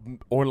the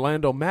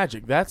Orlando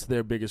Magic, that's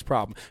their biggest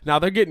problem. Now,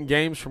 they're getting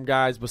games from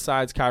guys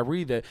besides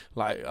Kyrie that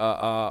like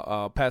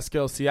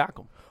Pascal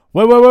Siakam.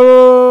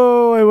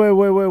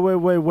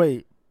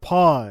 Wait.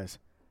 Pause.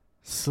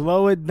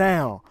 Slow it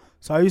down.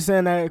 So are you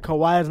saying that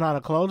Kawhi is not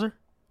a closer?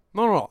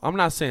 No. I'm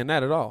not saying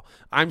that at all.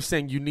 I'm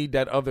saying you need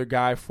that other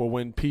guy for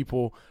when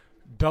people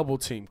double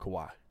team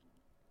Kawhi.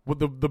 Well,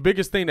 the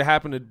biggest thing that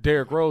happened to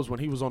Derrick Rose when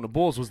he was on the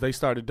Bulls was they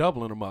started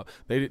doubling him up.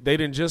 They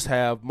didn't just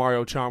have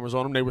Mario Chalmers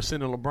on him. They were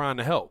sending LeBron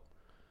to help.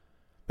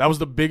 That was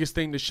the biggest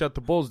thing to shut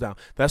the Bulls down.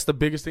 That's the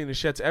biggest thing that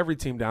shuts every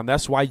team down.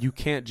 That's why you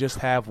can't just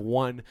have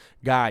one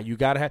guy. You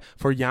got to have –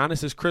 for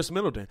Giannis, it's Chris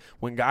Middleton.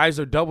 When guys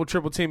are double,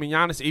 triple teaming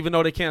Giannis, even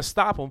though they can't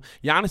stop him,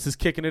 Giannis is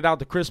kicking it out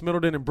to Chris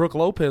Middleton and Brook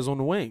Lopez on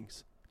the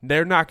wings.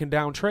 They're knocking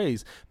down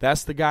trays.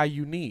 That's the guy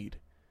you need.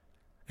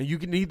 And you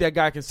need that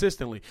guy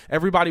consistently.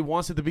 Everybody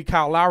wants it to be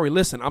Kyle Lowry.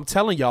 Listen, I'm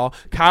telling y'all,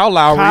 Kyle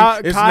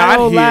Lowry is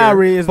not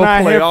here for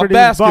playoff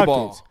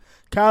basketball. Buckets.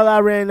 Kyle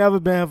Lowry ain't never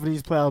been here for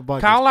these playoff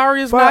buckets. Kyle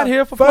Lowry is not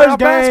here for playoff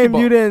basketball. First game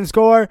you didn't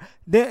score.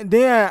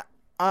 Then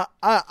I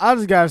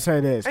just gotta say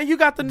this. And you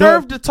got the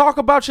nerve to talk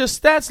about your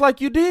stats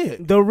like you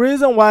did. The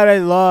reason why they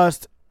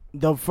lost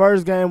the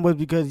first game was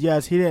because,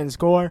 yes, he didn't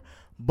score,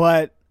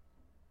 but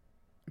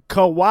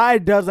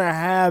Kawhi doesn't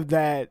have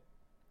that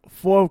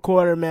fourth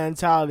quarter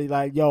mentality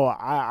like, yo,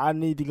 I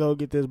need to go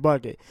get this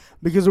bucket.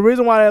 Because the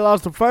reason why they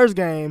lost the first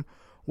game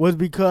was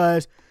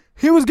because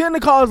he was getting the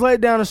calls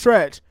late down the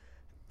stretch.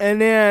 And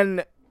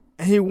then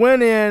he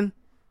went in,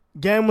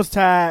 game was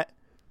tied.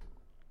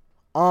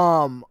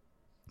 Marc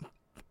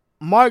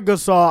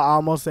Gasol, I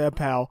almost said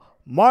pal.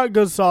 Marc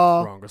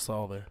Gasol. Wrong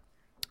Gasol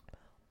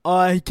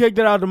there. He kicked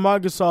it out to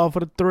Marc Gasol for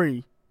the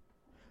 3,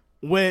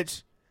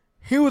 which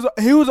he was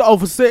 0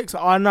 for 6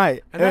 all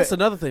night. And that's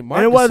another thing.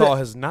 Marc Gasol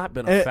has not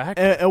been a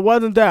factor. It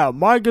wasn't that.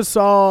 Marc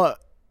Gasol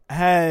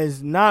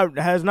has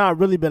not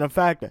really been a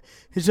factor.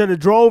 He should have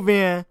drove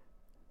in,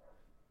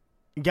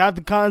 got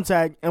the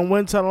contact, and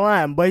went to the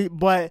line.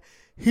 But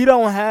he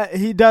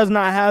does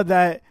not have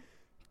that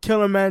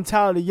killer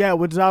mentality yet,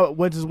 which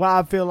is why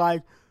I feel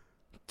like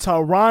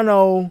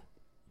Toronto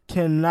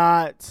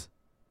cannot.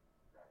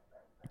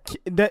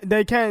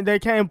 They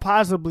can't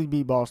possibly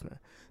beat Boston.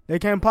 They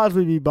can't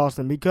possibly beat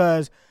Boston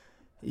because,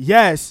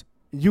 yes,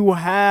 you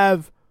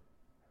have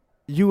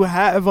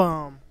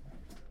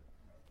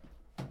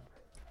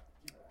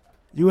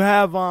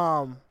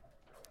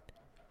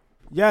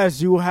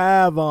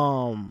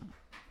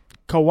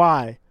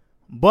Kawhi,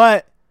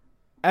 but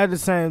at the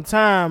same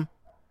time,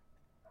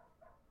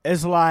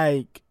 it's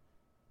like,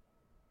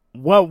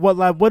 what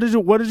did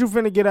you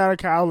finna get out of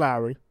Kyle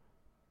Lowry?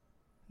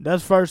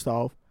 That's first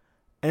off,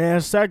 and then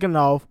second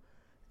off,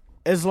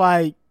 it's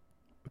like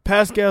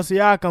Pascal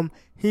Siakam,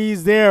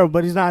 he's there,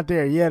 but he's not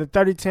there. Yeah, the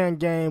 30-10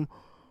 game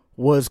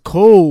was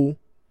cool,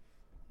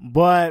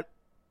 but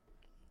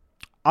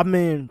I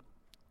mean,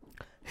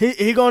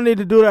 he gonna need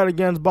to do that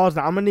against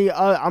Boston. I'm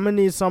gonna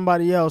need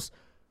somebody else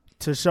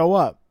to show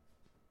up.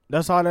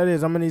 That's all that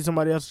is. I'm gonna need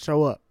somebody else to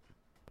show up.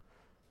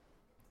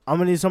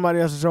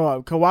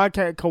 Kawhi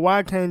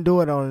can't do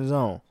it on his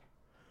own.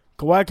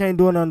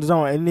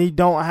 And he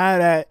don't have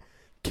that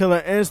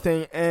killer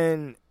instinct.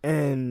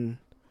 And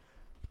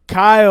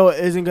Kyle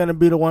isn't gonna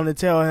be the one to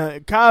tell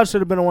him. Kyle should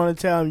have been the one to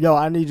tell him, "Yo,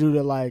 I need you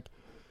to like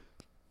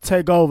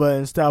take over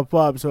and step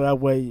up, so that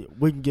way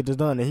we can get this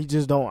done." And he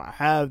just don't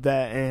have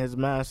that in his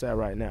mindset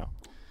right now.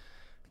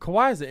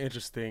 Kawhi is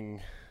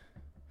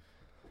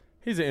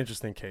he's an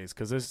interesting case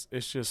because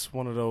it's just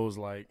one of those,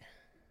 like,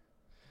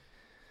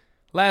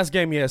 last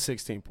game he had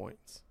 16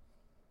 points.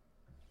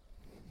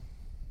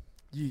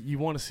 You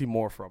want to see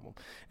more from him.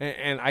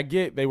 And I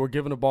get they were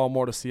giving the ball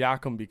more to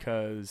Siakam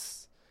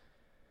because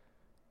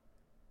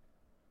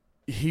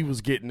he was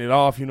getting it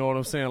off, you know what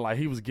I'm saying? Like,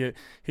 he was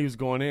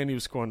going in, he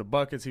was scoring the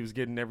buckets, he was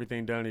getting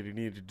everything done that he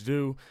needed to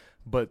do.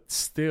 But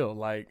still,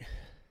 like,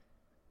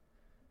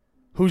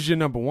 who's your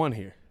number one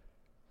here?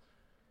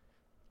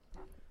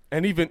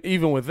 And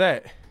even with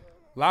that,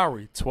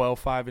 Lowry, 12,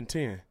 5, and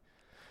 10.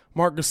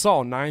 Marc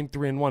Gasol, 9,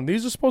 3, and 1.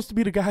 These are supposed to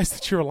be the guys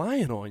that you're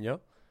relying on, yo.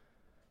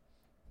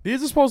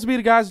 These are supposed to be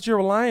the guys that you're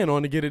relying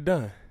on to get it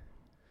done.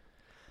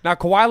 Now,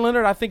 Kawhi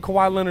Leonard, I think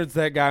Kawhi Leonard's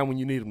that guy when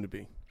you need him to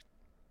be.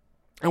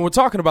 And we're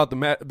talking about the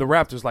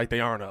Raptors like they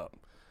aren't up.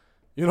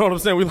 You know what I'm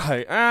saying? We're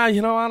like, I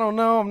don't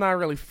know. I'm not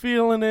really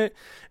feeling it.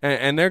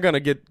 And they're going to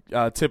get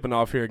tipping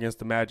off here against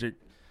the Magic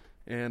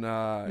in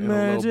a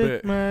little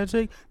bit.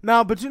 Magic.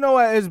 No, but you know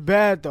what? It's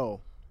bad,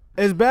 though.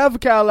 It's bad for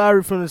Kyle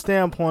Lowry from the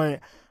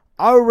standpoint,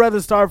 I would rather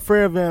start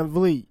Fred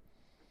VanVleet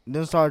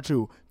than start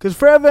you. Because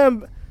Fred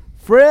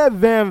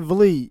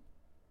VanVleet.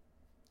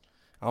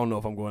 I don't know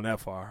if I'm going that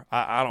far.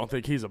 I don't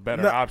think he's a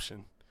better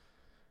option.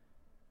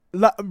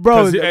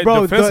 Bro,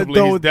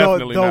 defensively, he's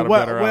definitely not a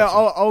better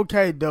option.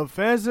 Okay,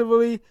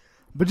 defensively,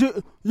 but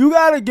you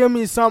gotta give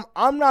me some.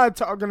 I'm not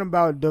talking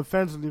about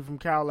defensively from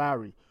Kyle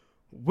Lowry.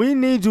 We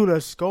need you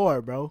to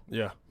score, bro.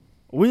 Yeah,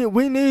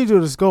 we need you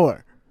to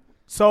score.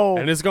 So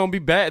and it's gonna be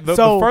bad. The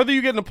further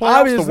you get in the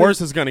playoffs, the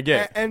worse it's gonna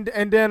get. And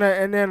then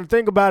the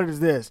thing about it is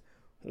this: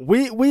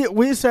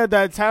 we said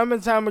that time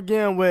and time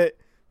again with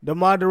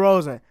DeMar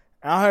DeRozan.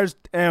 I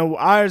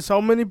heard so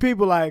many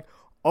people like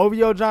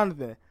OVO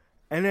Jonathan.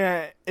 And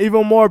then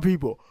even more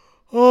people.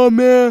 Oh,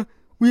 man,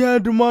 we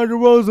had DeMar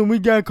DeRozan. We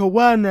got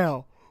Kawhi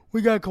now.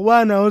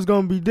 It's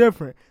going to be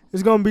different. The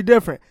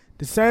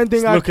same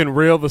thing. It's looking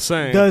real the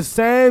same. The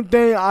same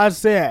thing I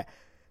said.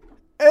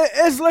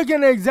 It's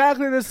looking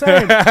exactly the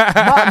same.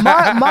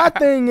 my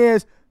thing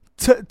is,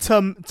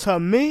 to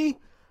me,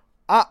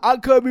 I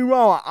could be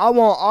wrong. I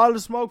want all the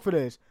smoke for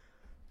this.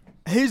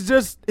 He's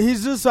just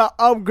an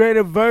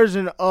upgraded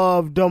version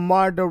of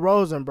DeMar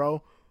DeRozan,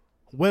 bro.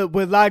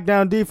 With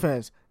lockdown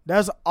defense.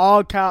 That's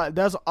all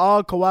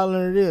Kawhi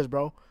Leonard is,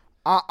 bro.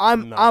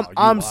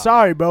 I'm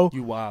sorry, bro.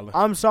 You wildin'.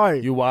 I'm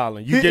sorry. You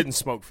wildin'. You getting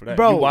smoked for that.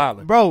 Bro, you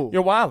wildin'. Bro.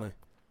 You're wildin'.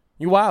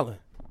 You wildin'.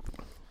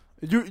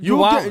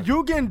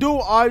 You can do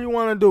all you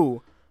want to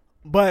do,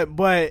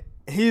 but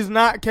he's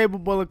not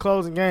capable of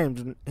closing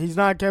games. He's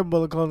not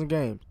capable of closing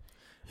games.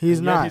 He's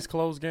not. He's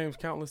closed games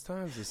countless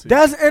times this season.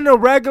 That's in the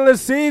regular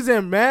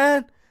season,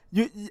 man.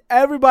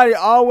 Everybody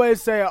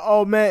always say,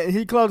 "Oh man,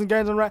 he closing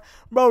games on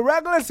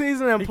regular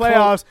season and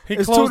playoffs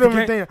is two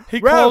different things." He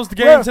closed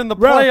games in the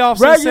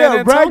playoffs in San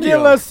Antonio.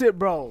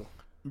 Regular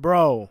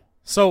bro.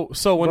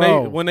 So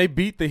when they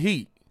beat the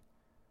Heat,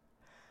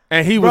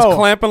 and he was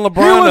clamping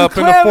LeBron up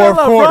in the fourth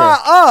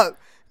quarter.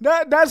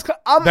 That's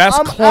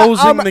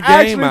closing the game out.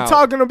 I'm actually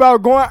talking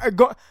about going.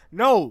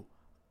 No,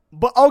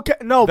 but okay,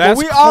 no, that's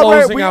but we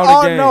closing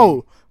out a game.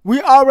 know. We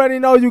already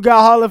know you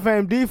got Hall of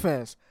Fame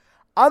defense.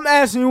 I'm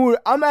asking you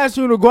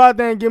to go out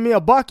there and give me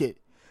a bucket.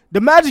 The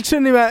Magic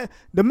shouldn't even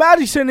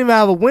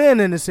have a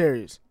win in the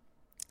series.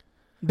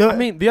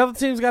 The other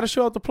team's got to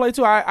show up to play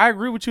too. I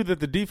agree with you that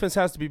the defense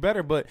has to be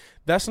better, but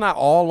that's not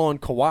all on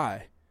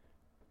Kawhi.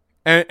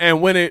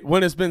 And when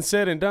it's been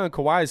said and done,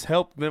 Kawhi's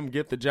helped them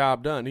get the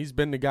job done. He's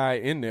been the guy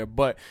in there,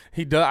 but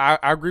he does. I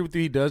agree with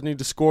you. He does need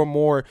to score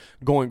more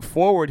going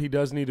forward. He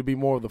does need to be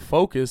more of the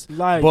focus.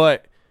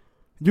 But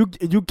you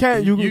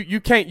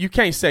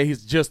can't say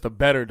he's just a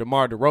better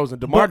DeMar DeRozan.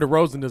 DeMar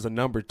DeRozan is a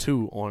number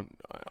 2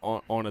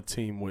 on a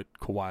team with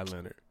Kawhi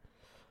Leonard,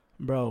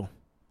 bro.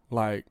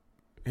 Like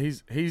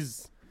he's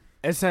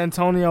it's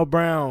Antonio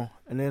Brown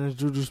and then it's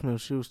Juju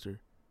Smith-Schuster.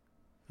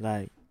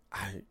 But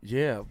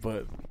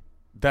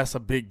that's a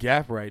big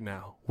gap right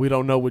now. We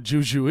don't know what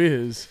Juju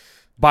is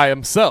by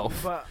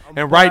himself.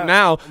 Right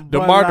now,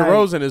 DeMar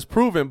DeRozan is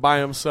proven by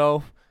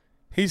himself.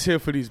 He's here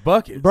for these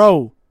buckets.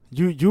 Bro,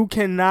 you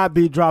cannot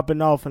be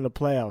dropping off in the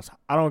playoffs.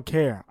 I don't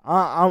care.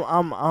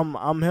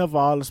 I'm here for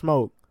all the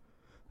smoke.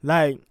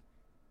 I'm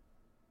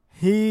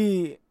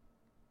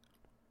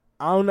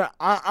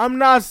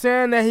not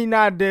saying that he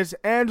not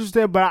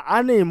disinterested, but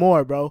I need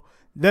more, bro.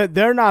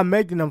 They're not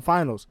making them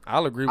finals.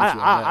 I'll agree with you on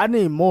that. I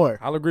need more.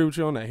 I'll agree with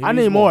you on that. I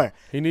need more.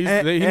 He needs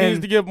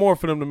to give more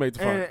for them to make the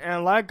finals.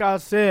 And like I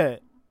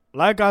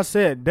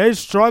said, they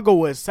struggle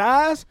with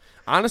size.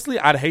 Honestly,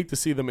 I'd hate to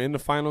see them in the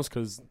finals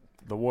because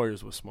the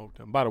Warriors would smoke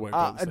them. By the way,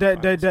 they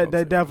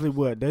definitely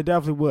would. They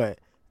definitely would.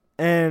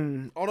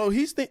 And although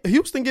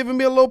Houston giving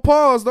me a little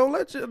pause, don't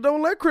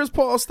let Chris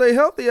Paul stay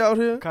healthy out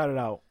here. Cut it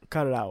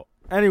out.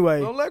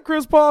 Anyway, don't let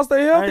Chris Paul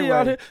stay healthy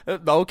out here.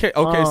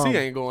 OKC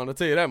ain't going to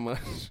tell you that much.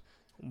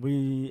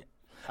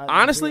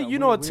 Honestly,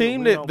 a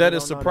team that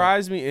has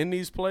surprised me in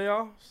these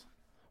playoffs?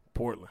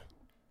 Portland.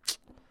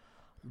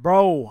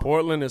 Bro.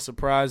 Portland has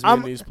surprised me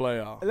in these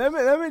playoffs.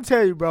 Let me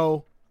tell you,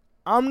 bro.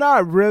 I'm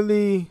not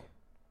really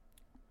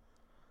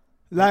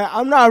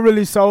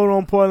sold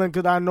on Portland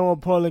because I know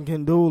what Portland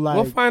can do.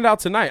 We'll find out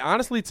tonight.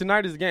 Honestly,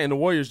 tonight is the game. The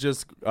Warriors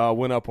just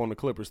went up on the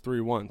Clippers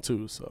 3-1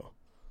 too, so.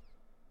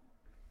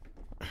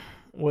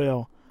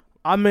 Well,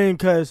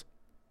 because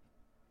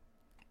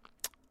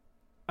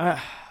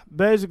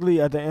basically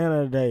at the end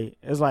of the day,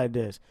 it's like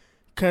this.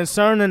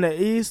 Concerning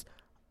the East,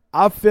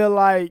 I feel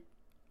like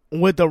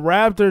with the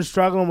Raptors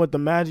struggling with the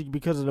Magic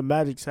because of the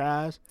Magic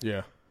size.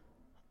 Yeah.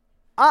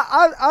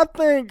 I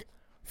think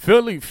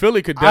Philly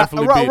could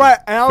definitely beat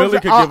right. them. Philly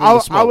could give them the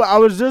smoke. I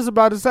was just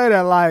about to say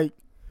that,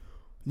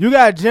 you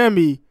got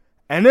Jimmy,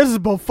 and this is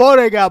before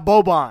they got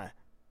Boban.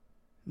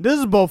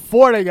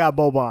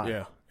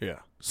 Yeah.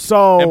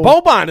 So and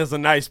Boban is a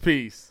nice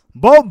piece.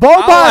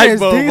 Boban is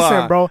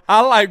decent, bro.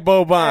 I like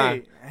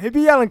Boban. Hey, he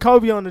be yelling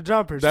Kobe on the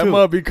jumpers that too.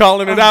 must be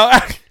calling it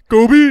out.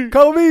 Kobe.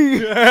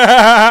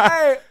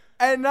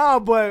 Hey, no,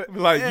 but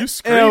you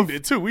screamed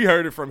it too. We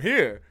heard it from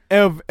here.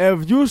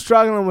 If you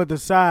struggling with the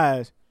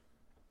size,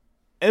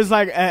 it's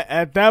like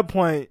at that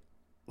point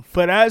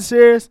for that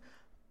series,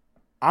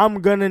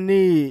 I'm gonna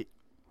need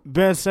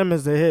Ben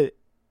Simmons to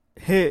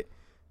hit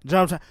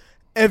jump shot.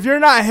 If you're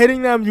not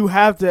hitting them, you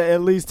have to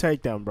at least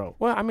take them, bro.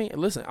 Well,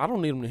 listen, I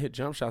don't need him to hit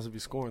jump shots if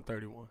he's scoring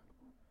 31.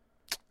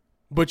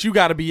 But you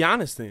got to be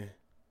Giannis then.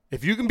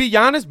 If you can be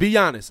Giannis, be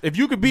Giannis. If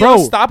you can be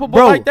unstoppable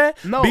like that,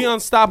 be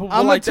unstoppable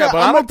like that.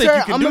 But I don't think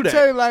you can do that. I'm going to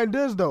tell you like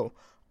this, though.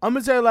 I'm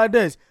going to tell you like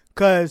this.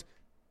 Because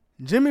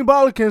Jimmy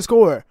Butler can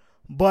score,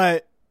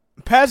 but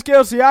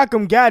Pascal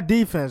Siakam got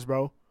defense,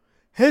 bro.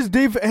 His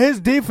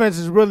defense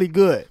is really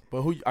good.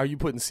 But who are you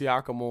putting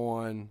Siakam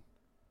on?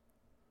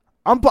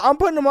 I'm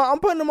putting him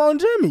on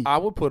Jimmy. I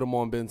would put him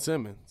on Ben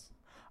Simmons.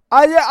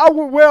 I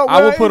would.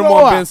 I would put him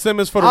on Ben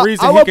Simmons for the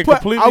reason he can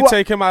completely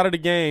take him out of the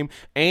game,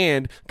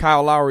 and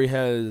Kyle Lowry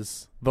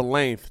has the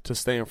length to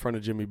stay in front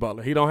of Jimmy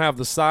Butler. He don't have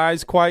the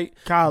size quite.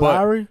 Kyle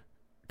Lowry.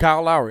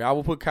 I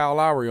will put Kyle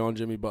Lowry on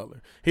Jimmy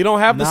Butler. He don't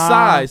have the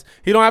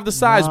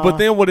size. But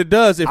then what it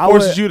does, it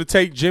forces you to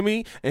take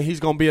Jimmy, and he's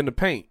gonna be in the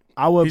paint.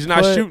 He's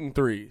not shooting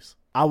threes.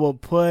 I will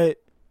put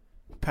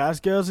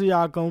Pascal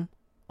Siakam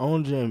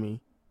on Jimmy.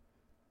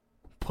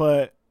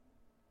 Put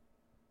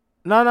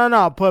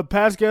No. Put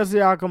Pascal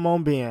Siakam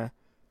on Ben.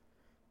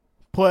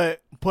 Put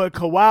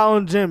Kawhi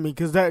on Jimmy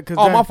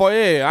my fault.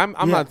 Yeah.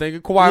 I'm not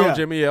thinking Kawhi on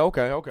Jimmy. Yeah.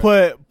 Okay.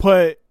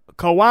 Put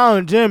Kawhi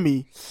on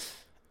Jimmy,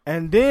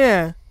 and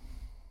then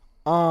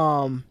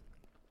I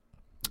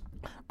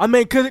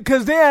mean,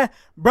 cause then,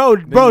 bro,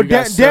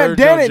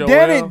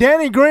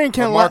 Danny Green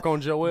can lock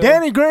on Joel.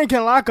 Danny Green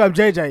can lock up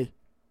JJ.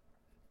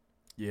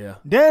 Yeah.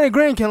 Danny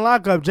Green can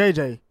lock up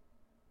JJ.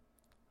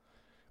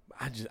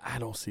 I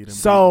don't see them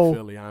beating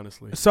Philly,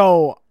 honestly.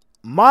 So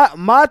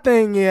my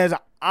thing is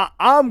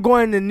I'm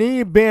going to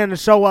need Ben to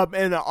show up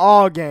in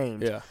all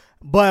games. Yeah.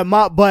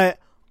 But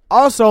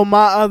also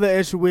my other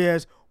issue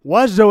is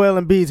what's Joel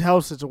Embiid's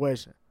health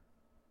situation?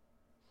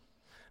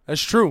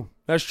 That's true.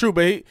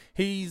 But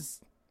he's.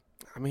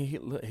 I mean,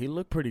 he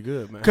looked pretty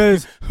good, man.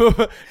 Because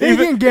he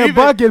can get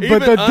buckets,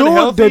 but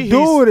the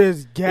dude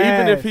is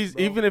gas.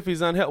 Even if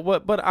he's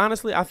unhealthy. But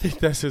honestly, I think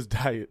that's his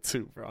diet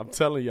too, bro. I'm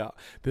telling y'all,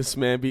 this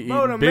man be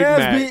eating Big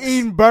Macs. Be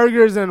eating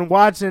burgers and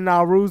watching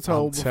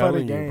Naruto before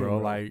the game, bro.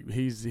 Like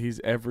he's he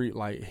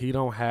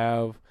don't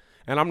have.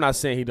 And I'm not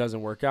saying he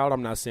doesn't work out.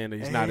 I'm not saying that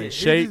he's not in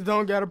shape. He just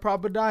don't got a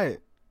proper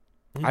diet.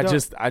 I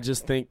just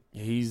think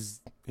he's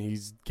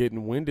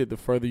getting winded the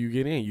further you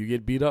get in. You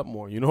get beat up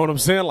more. You know what I'm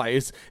saying?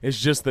 Like it's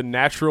just the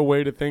natural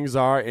way that things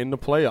are in the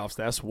playoffs.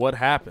 That's what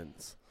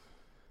happens.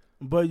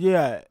 But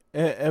yeah,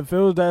 if it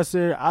was that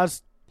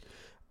serious,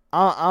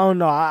 I don't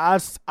know. I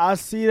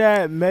see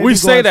that. Maybe we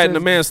say that, and the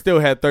man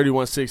still had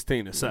 31,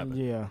 16, and 7.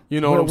 Yeah,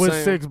 you know what I'm saying?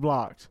 With 6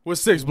 blocks. With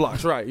 6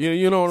 blocks, right?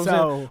 You know what I'm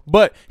saying?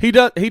 But he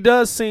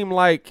does seem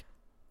like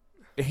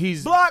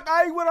he's block.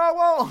 I ain't what I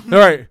want. All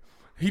right.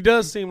 He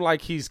does seem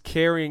like he's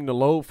carrying the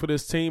load for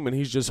this team, and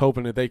he's just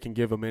hoping that they can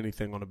give him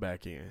anything on the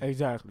back end.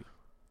 Exactly.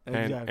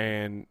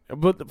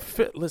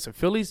 But listen,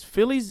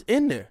 Philly's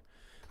in there.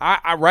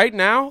 I right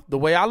now, the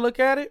way I look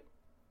at it,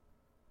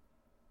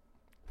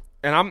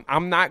 and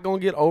I'm not gonna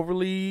get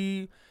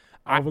overly.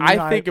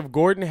 I think if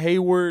Gordon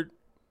Hayward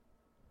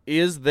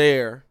is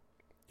there,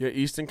 your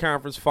Eastern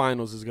Conference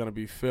Finals is gonna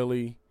be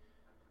Philly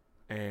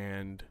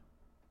and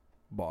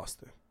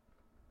Boston.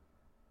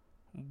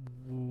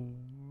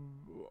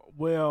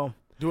 Well,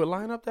 do it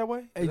line up that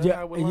way? It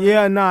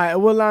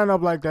will line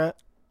up like that.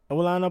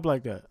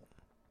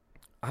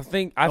 I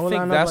think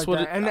that's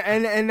what.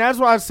 And that's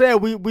why I said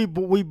we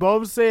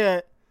both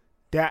said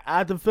that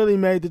after Philly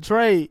made the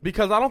trade,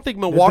 because I don't think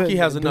Milwaukee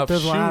has enough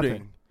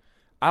shooting.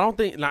 I don't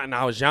think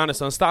now is Giannis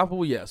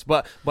unstoppable? Yes,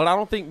 but I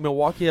don't think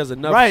Milwaukee has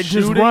enough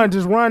shooting.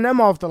 Just run them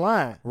off the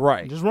line.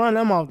 Right. Just run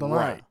them off the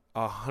line.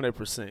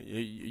 100%.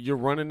 You're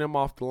running them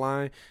off the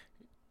line.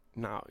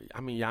 Now,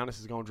 I mean,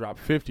 Giannis is going to drop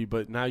 50,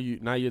 but now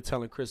you're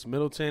telling Chris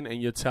Middleton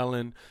and you're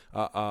telling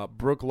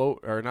Brook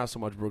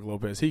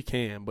Lopez, he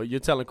can, but you're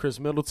telling Chris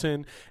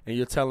Middleton and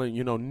you're telling,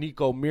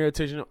 Nico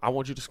Mirotic, I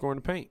want you to score in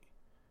the paint.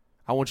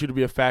 I want you to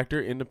be a factor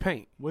in the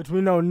paint. Which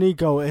we know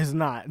Nico is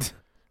not.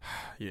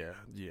 Yeah.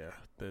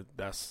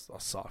 That's a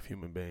soft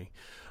human being.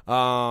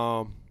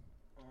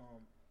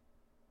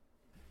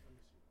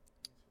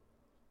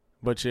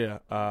 But yeah,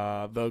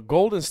 the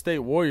Golden State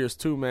Warriors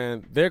too,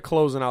 man. They're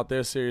closing out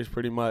their series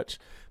pretty much.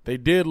 They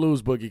did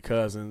lose Boogie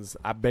Cousins.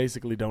 I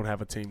basically don't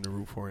have a team to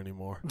root for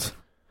anymore.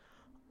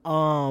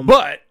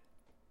 But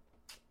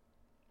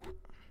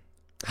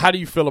how do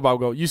you feel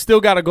about You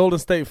still got a Golden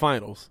State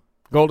Finals.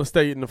 Golden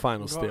State in the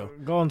finals still.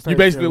 You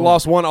basically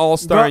lost one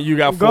All-Star and you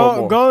got 4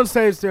 more. Golden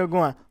State's still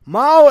going.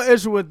 My whole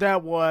issue with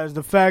that was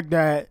the fact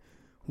that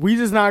we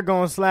just not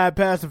going to slide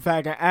past the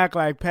fact and act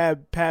like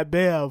Pat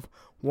Bev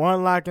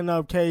one locking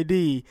up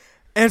KD,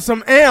 and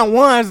some and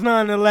ones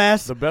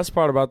nonetheless. The best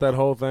part about that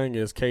whole thing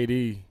is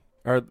the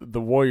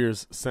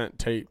Warriors sent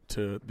tape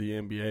to the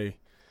NBA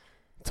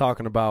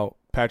talking about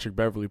Patrick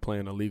Beverly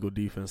playing illegal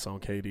defense on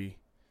KD,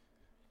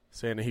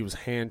 saying that he was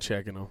hand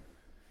checking him.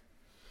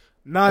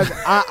 No,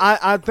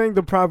 I think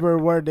the proper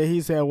word that he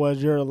said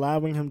was, "You're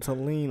allowing him to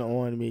lean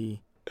on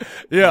me."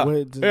 Yeah.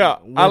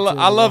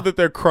 I love that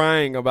they're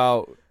crying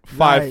about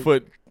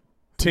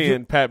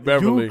 5'10" Pat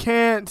Beverly. You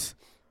can't.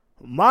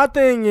 My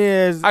thing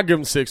is, I give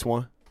him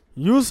 6'1".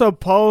 You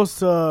supposed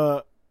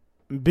to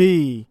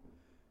be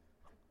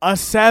a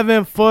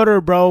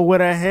 7-footer, bro,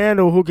 with a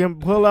handle who can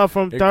pull up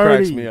from 30. It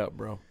cracks me up,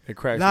 bro. It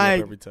cracks me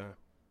up every time.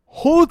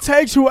 Who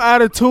takes you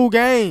out of 2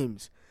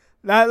 games?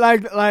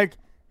 Like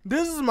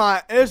this is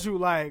my issue.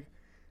 Like,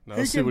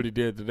 let's see what he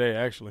did today,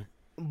 actually.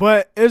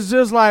 But it's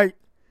just like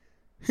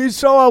he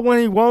show up when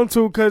he want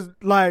to, cause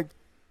like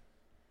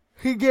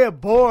he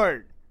get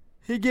bored.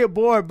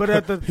 But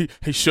at the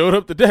he showed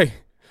up today.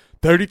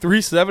 33,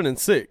 7, and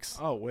 6.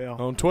 Oh,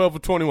 well. On 12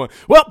 of 21.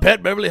 Well,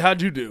 Pat Beverly,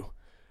 how'd you do?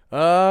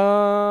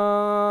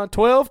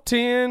 12,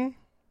 10,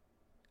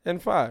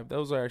 and 5.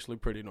 Those are actually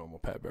pretty normal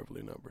Pat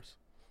Beverly numbers.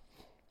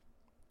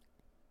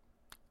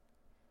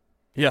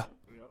 Yeah.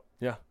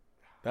 Yeah.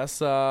 That's,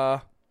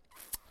 alrighty.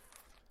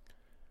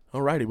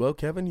 Well,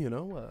 Kevin,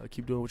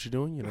 keep doing what you're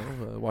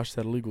doing. Watch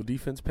that illegal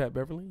defense, Pat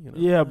Beverly.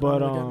 Yeah, but he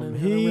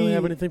don't really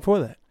have anything for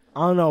that.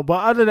 I don't know.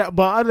 But other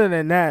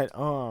than that,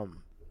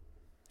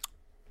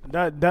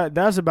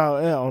 that's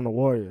about it on the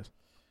Warriors.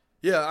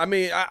 Yeah, I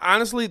mean,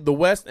 honestly, the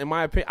West, in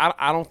my opinion,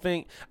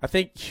 I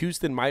think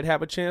Houston might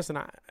have a chance, and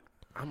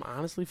I'm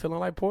honestly feeling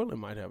like Portland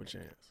might have a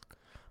chance.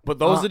 But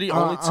those are the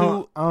only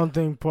two. I don't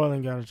think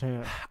Portland got a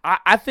chance.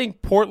 I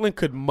think Portland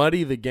could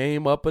muddy the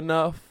game up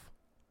enough,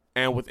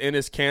 and with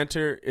Enes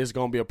Kanter, it's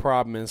going to be a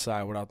problem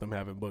inside without them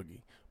having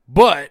Boogie.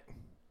 But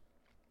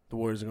the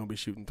Warriors are going to be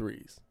shooting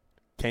threes.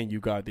 Can you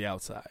guard the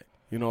outside?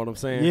 You know what I'm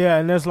saying? Yeah,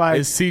 and it's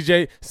like it's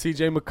CJ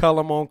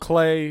McCollum on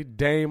Clay,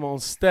 Dame on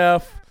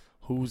Steph,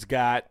 who's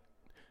got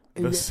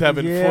the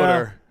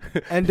 7-footer.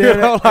 And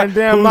then, and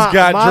then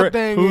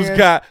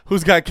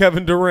who's got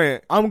Kevin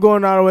Durant? I'm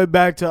going all the way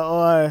back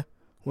to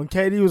when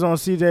KD was on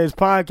CJ's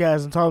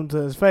podcast and talking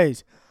to his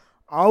face.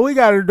 All we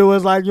got to do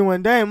is like you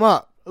and Dame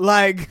up.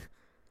 Like,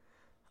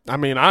 I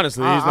mean,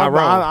 honestly, he's not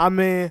wrong. I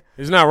mean,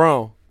 he's not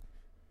wrong.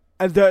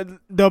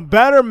 The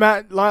better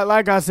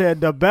like I said,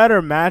 the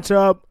better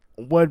matchup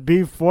would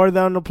be for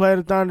them to play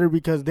the Thunder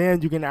because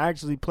then you can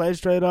actually play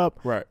straight up,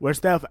 right? Where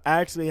Steph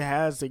actually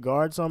has to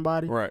guard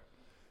somebody, right?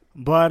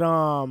 But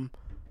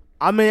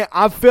I mean,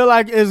 I feel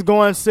like it's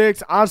going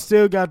 6. I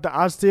still got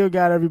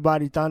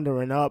everybody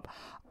thundering up.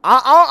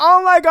 I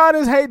don't like all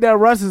this hate that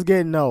Russ is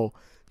getting though.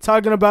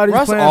 Talking about he's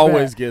Russ playing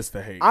always bad. Gets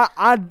the hate.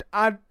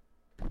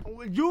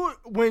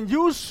 When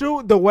you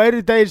shoot the way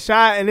that they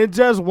shot and it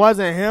just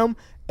wasn't him,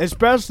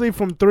 especially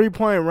from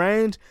 3-point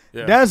range,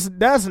 that's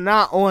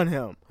not on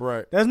him.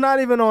 Right. That's not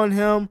even on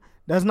him.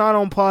 That's not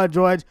on Paul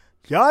George.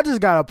 Y'all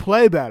just gotta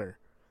play better.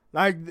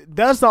 Like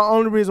that's the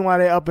only reason why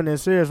they up in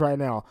this series right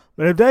now.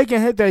 But if they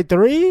can hit their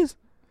threes,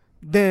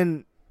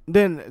 then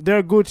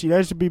they're Gucci.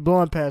 They should be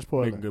blowing past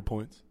Portland. Making good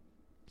points.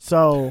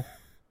 So,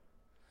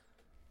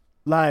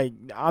 like,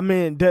 I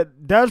mean,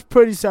 that's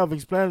pretty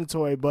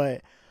self-explanatory,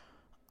 but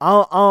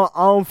I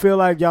don't feel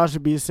like y'all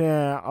should be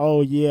saying,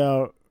 oh,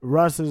 yeah,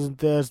 Russ isn't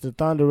this, the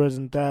Thunder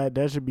isn't that,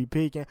 they should be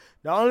peaking.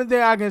 The only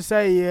thing I can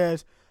say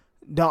is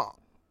the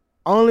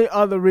only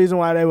other reason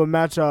why they would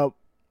match up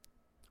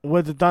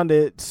with the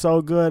Thunder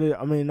so good,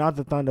 I mean, not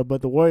the Thunder,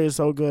 but the Warriors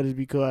so good is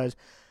because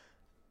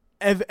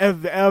if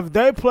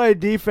they play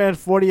defense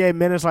 48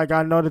 minutes like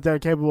I know that they're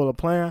capable of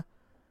playing,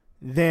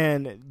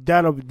 then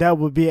that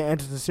would be an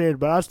interesting series.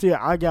 But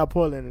I got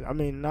Portland. I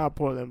mean, not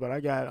Portland, but I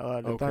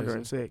got the Thunder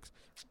in 6.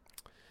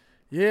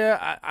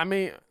 Yeah, I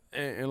mean,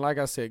 and like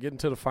I said, getting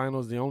to the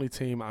finals, the only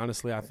team,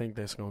 honestly, I think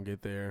that's going to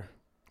get there.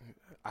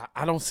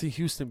 I don't see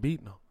Houston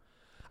beating them.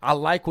 I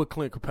like what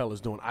Clint Capella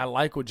is doing. I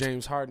like what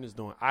James Harden is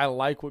doing. I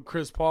like what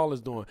Chris Paul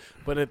is doing.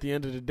 But at the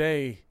end of the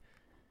day,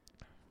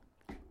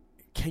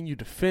 can you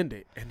defend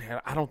it? And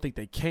I don't think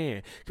they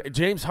can.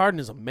 James Harden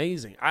is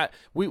amazing.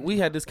 We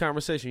had this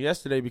conversation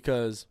yesterday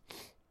because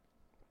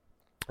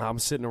I'm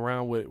sitting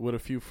around with a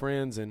few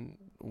friends, and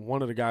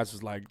one of the guys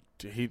was like,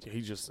 he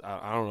just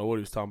I don't know what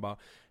he was talking about.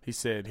 He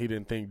said he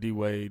didn't think D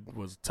Wade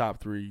was a top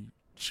 3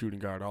 shooting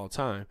guard all the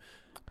time,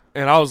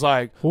 and I was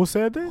like, who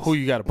said this? Who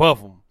you got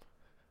above him?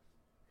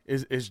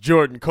 It's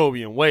Jordan,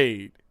 Kobe, and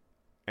Wade,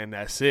 and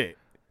that's it.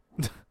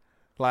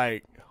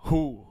 Like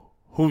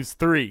who's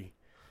 3?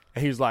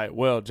 And he was like,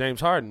 well,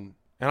 James Harden.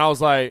 And I was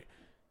like,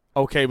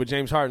 okay, but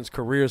James Harden's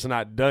career's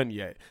not done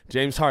yet.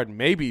 James Harden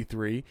may be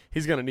 3.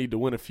 He's going to need to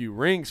win a few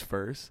rings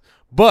first.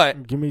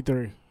 But give me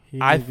 3. You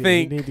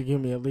need to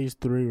give me at least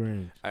 3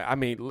 rings. I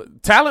mean,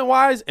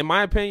 talent-wise, in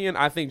my opinion,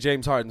 I think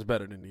James Harden's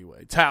better than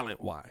D-Wade,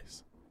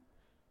 talent-wise.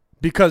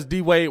 Because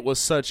D-Wade was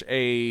such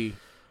a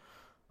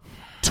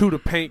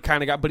to-the-paint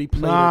kind of guy, but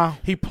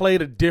he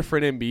played a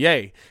different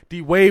NBA.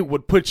 D-Wade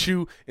would put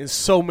you in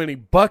so many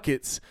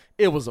buckets,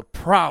 it was a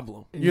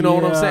problem. You know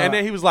what I'm saying? And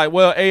then he was like,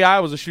 well, AI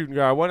was a shooting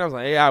guard. I was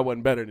like, AI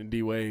wasn't better than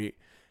D-Wade,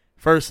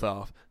 first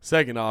off.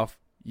 Second off,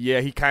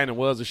 yeah, he kind of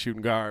was a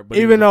shooting guard. But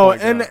even though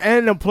in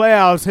the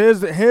playoffs,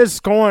 his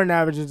scoring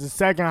average is the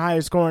second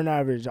highest scoring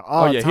average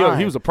all time.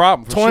 He was a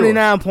problem for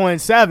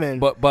 29.7.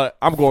 But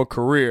I'm going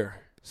career.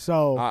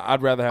 So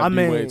I'd rather have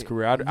D-Wade's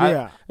career.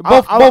 I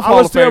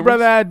would still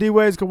rather have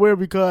D-Wade's career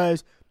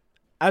because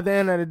at the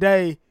end of the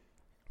day,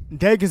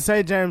 they can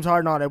say James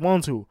Harden all they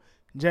want to.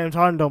 James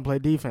Harden don't play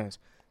defense.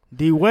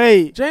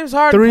 D-Wade, James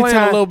Harden playing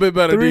a little bit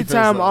better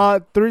defense.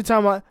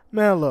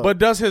 Man, look. But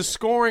does his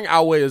scoring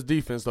outweigh his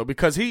defense though?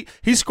 Because he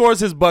scores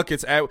his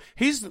buckets at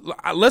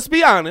let's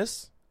be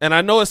honest, and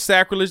I know it's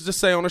sacrilege to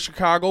say on a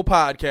Chicago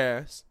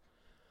podcast,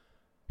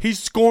 he's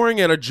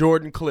scoring at a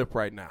Jordan clip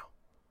right now.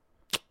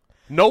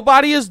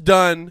 Nobody has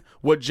done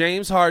what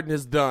James Harden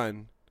has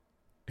done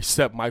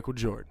except Michael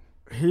Jordan.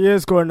 He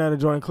is scoring at a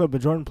Jordan clip,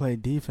 but Jordan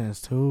played defense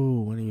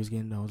too when he was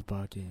getting those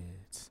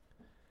buckets.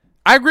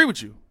 I agree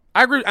with you.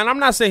 I agree, and I'm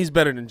not saying he's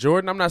better than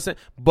Jordan. I'm not saying,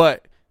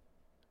 but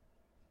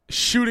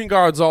shooting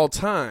guards all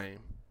time,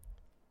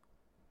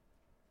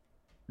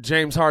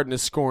 James Harden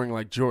is scoring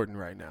like Jordan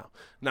right now.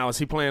 Now, is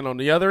he playing on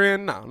the other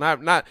end? No,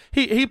 not.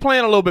 He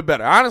playing a little bit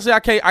better. Honestly, I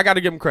got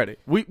to give him credit.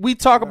 We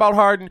talk about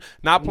Harden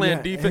not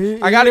playing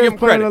defense. I got to give him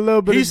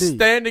credit. He's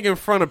standing in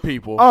front of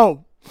people.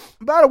 Oh,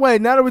 by the way,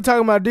 now that we're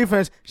talking about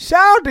defense,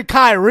 shout out to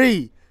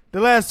Kyrie.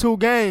 The last 2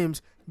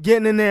 games,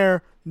 getting in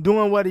there,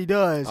 doing what he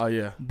does. Oh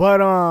yeah.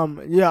 But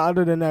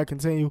other than that,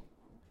 continue.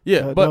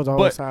 Yeah, that but was a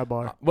whole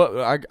sidebar.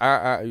 But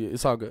I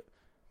it's all good.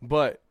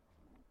 But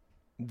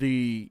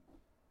the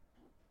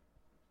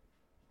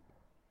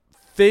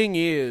thing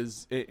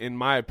is, in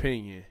my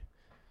opinion,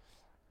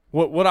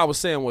 what I was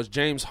saying was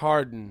James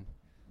Harden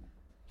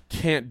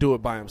can't do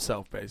it by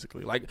himself,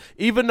 basically. Like,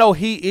 even though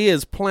he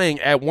is playing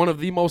at one of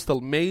the most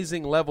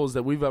amazing levels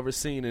that we've ever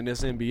seen in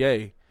this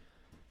NBA,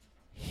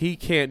 he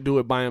can't do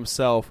it by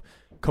himself.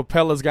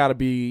 Capella's got to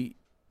be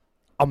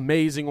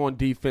amazing on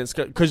defense.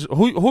 Because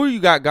who you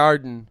got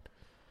guarding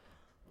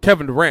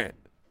Kevin Durant?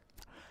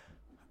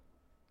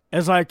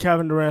 It's like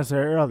Kevin Durant said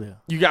earlier.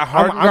 You got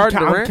Harden guarding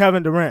Durant? I'm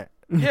Kevin Durant.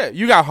 Yeah,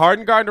 you got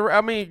Harden guarding Durant.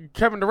 I mean,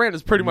 Kevin Durant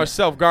is pretty much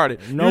self-guarded.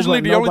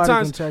 Usually the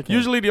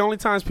only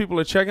times people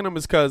are checking him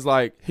is because,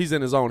 like, he's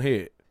in his own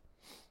head.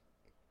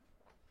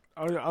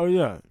 Oh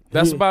yeah.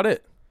 That's about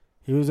it.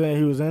 He was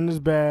in his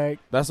bag.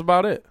 That's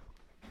about it.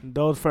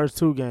 Those first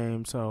 2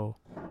 games, so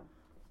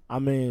I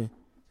mean,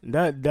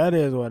 that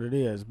is what it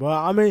is. But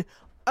I mean,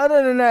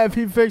 other than that, if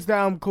he fixed that,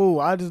 I'm cool.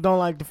 I just don't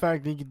like the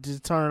fact that he could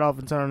just turn it off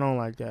and turn it on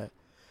like that.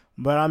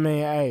 But I mean,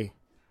 hey,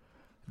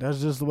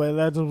 that's just the way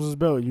Legends was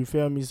built. You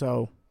feel me?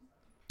 So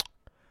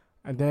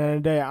at the end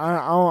of the day,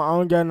 I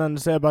don't got nothing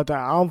to say about that.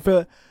 I don't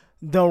feel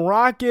the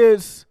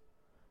Rockets.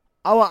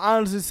 I would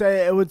honestly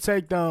say it would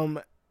take them.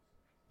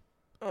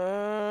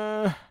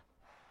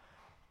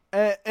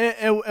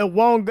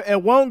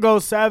 It won't go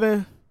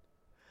 7.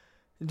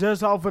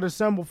 Just off of the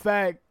simple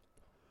fact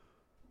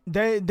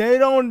they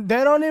don't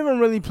even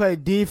really play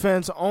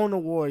defense on the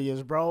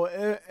Warriors, bro.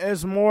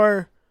 It's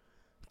more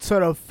to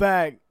the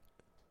fact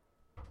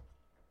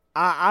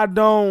I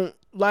don't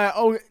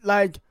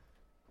like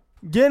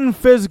getting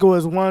physical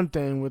is one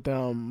thing with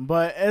them,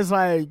 but it's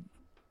like,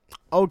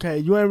 okay,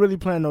 you ain't really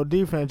playing no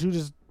defense. You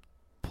just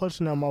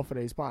pushing them off of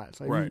their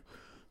spots. Like, right.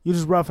 You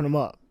just roughing them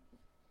up.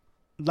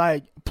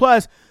 Like,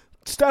 plus,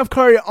 Steph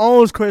Curry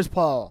owns Chris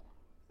Paul.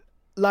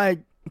 Like,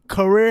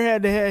 career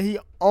head-to-head, he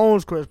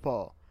owns Chris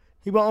Paul.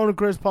 He been owning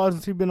Chris Paul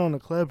since he been on the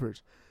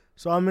Clippers.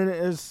 So, I mean,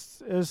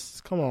 it's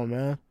come on,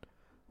 man.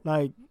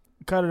 Like,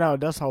 cut it out.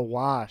 That's a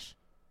wash.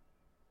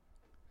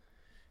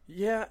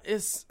 Yeah,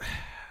 it's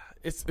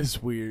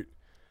weird.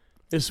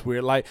 It's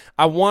weird. Like,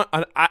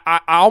 I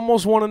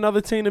almost want another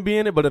team to be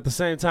in it, but at the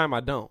same time, I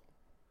don't.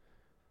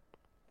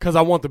 Because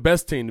I want the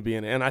best team to be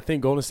in it, and I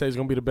think Golden State is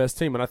going to be the best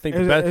team. And I think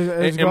the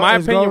best, in my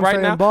opinion, right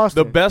now,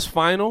 the best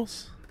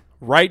finals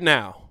right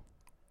now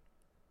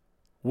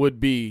would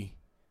be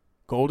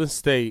Golden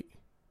State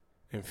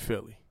and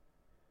Philly.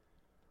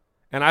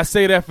 And I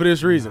say that for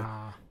this reason,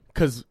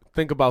 because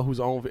think about who's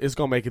on. It's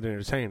going to make it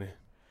entertaining.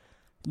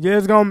 Yeah,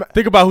 it's gonna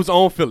think about who's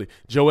on Philly.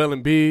 Joel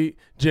Embiid,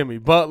 Jimmy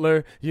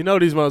Butler. You know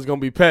these motherfuckers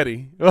gonna be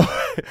petty.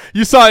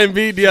 You saw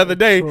Embiid the other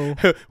day.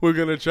 We're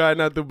gonna try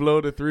not to blow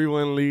the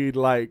 3-1 lead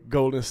like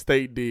Golden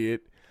State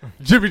did.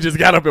 Jimmy just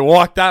got up and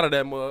walked out of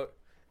that mug,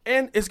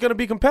 and it's gonna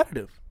be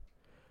competitive.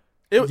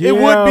 It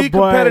would be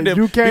competitive.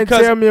 You can't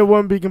tell me it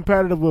wouldn't be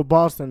competitive with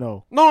Boston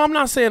though. No, I'm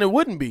not saying it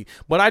wouldn't be,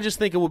 but I just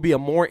think it would be a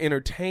more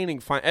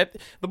entertaining fight.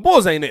 The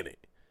Bulls ain't in it.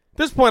 At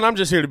this point, I'm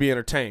just here to be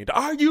entertained.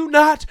 Are you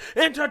not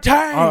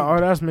entertained? Oh,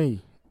 that's me.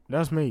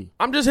 That's me.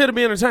 I'm just here to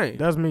be entertained.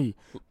 That's me.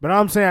 But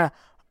I'm saying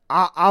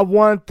I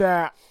want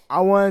that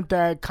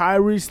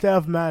Kyrie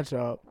Steph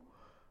matchup.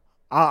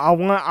 I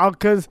want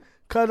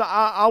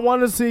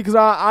to see, because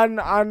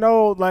I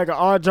know, like,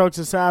 all jokes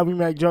aside, we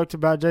make jokes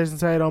about Jason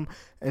Tatum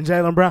and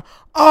Jaylen Brown.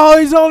 Oh,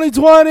 he's only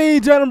 20.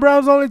 Jaylen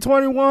Brown's only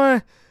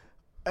 21.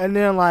 And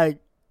then, like,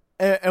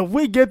 if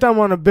we get them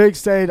on a big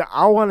stage,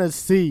 I want to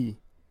see.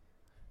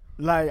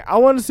 Like, I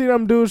want to see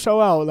them dudes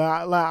show out.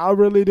 Like I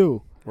really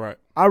do. Right.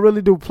 I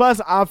really do. Plus,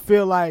 I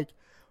feel like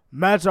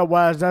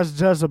matchup-wise, that's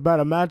just a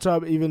better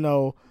matchup, even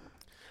though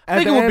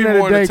I think it would be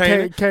more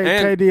entertaining.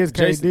 KD is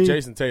KD.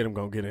 Jason Tatum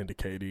going to get into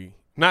KD.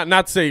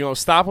 Not to say you're going to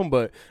stop him,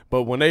 but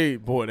when they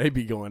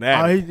be going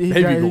at it. He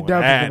definitely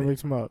going to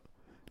mix him up.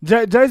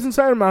 Jason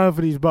Tatum out here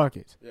for these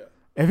buckets. Yeah.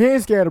 If he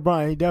ain't scared of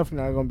Brian, he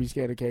definitely not going to be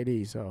scared of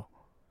KD. So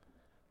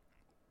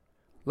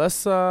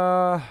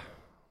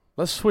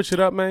Let's switch it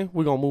up, man.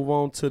 We're going to move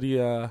on to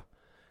the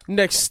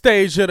next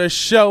stage of the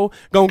show.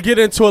 Going to get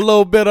into a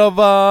little bit of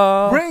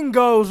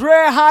Ringo's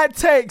Red Hot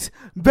Takes,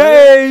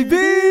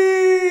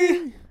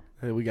 baby.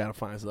 Hey, we got to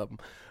find something.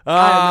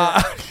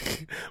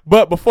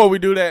 But before we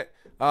do that,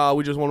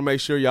 we just want to make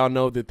sure y'all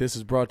know that this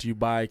is brought to you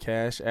by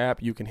Cash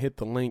App. You can hit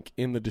the link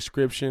in the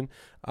description.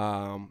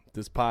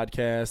 This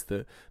podcast,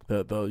 the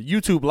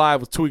YouTube Live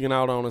was tweaking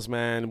out on us,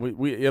 man.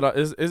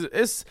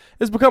 It's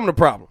becoming a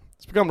problem.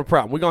 It's becoming a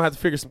problem. We're going to have to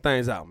figure some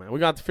things out, man. We're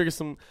going to have to figure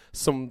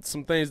some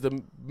things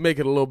to make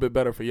it a little bit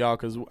better for y'all,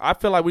 because I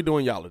feel like we're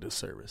doing y'all a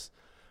disservice.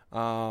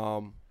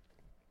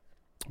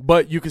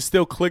 But you can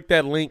still click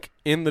that link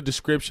in the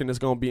description. It's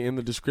going to be in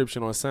the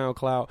description on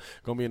SoundCloud.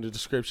 Going to be in the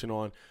description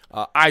on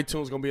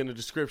iTunes. Going to be in the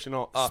description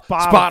on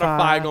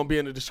Spotify. Going to be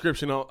in the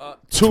description on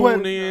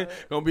TuneIn.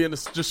 Going to be in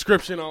the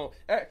description on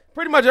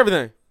pretty much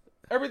everything.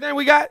 Everything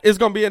we got is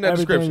going to be in that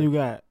description. Everything you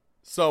got.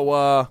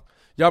 So,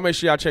 y'all make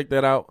sure y'all check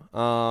that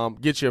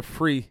out. Get your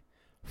free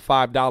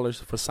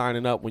 $5 for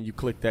signing up when you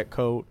click that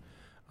code.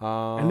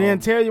 And then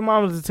tell your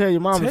mamas to tell your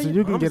mamas so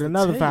you can get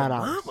another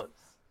 $5.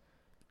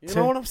 You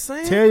know what I'm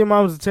saying? Tell your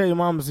mamas to tell your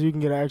mamas so you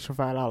can get an extra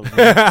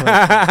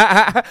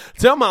 $5.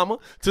 Tell mama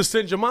to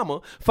send your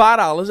mama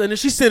 $5 and then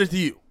she send it to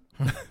you.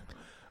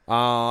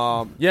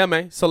 Yeah,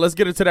 man. So let's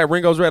get into that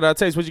Ringo's Red Hot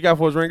Taste. What you got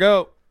for us,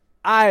 Ringo?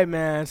 All right,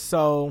 man.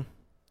 So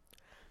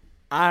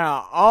out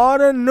of all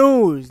the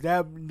news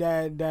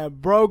that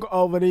broke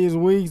over these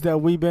weeks that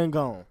we've been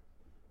gone,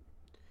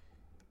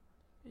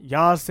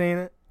 y'all seen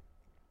it.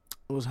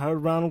 It was heard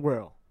around the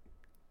world.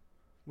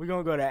 We're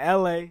going to go to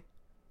L.A.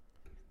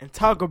 and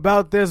talk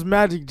about this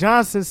Magic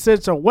Johnson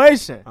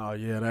situation. Oh,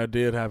 yeah, that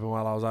did happen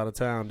while I was out of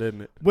town,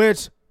 didn't it?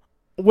 Which,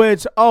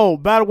 oh,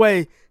 by the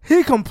way,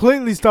 he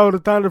completely stole the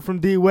thunder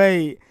from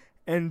D-Wade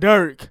and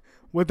Dirk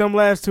with them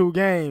last 2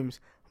 games.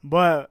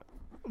 But,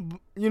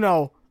 you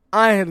know,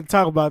 I ain't here to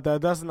talk about that.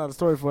 That's another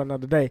story for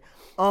another day.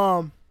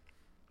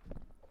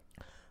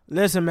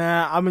 Listen,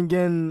 man, I've been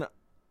getting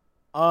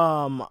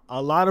a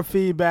lot of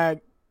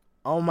feedback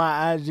on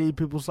my IG,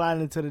 people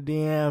sliding into the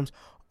DMs.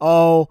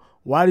 Oh,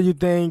 why do you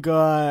think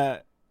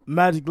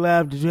Magic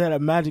left? Did you have a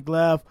Magic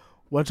left?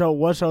 What's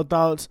your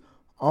thoughts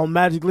on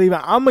Magic leaving?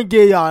 I'm going to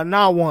give y'all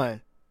not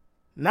 1,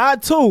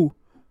 not 2,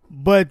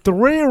 but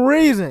 3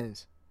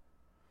 reasons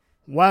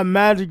why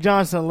Magic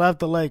Johnson left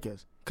the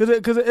Lakers.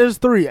 Because it's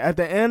 3. At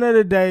the end of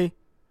the day,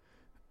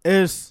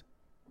 it's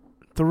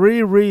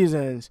 3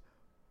 reasons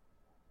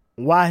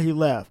why he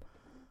left.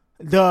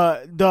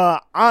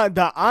 The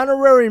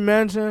honorary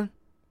mention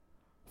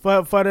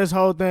for this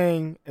whole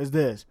thing is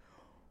this.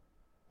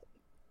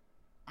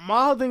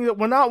 My whole thing,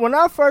 when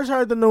I first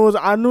heard the news,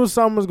 I knew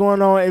something was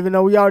going on, even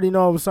though we already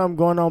know it was something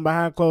going on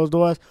behind closed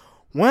doors.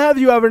 When have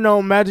you ever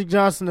known Magic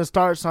Johnson to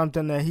start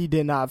something that he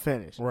did not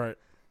finish? Right.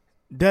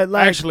 That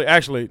like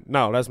Actually,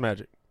 no, that's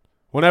Magic.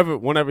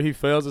 Whenever he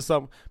fails or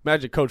something,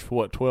 Magic coached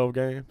for 12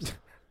 games?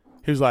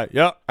 He was like,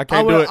 yep, I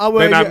can't do it.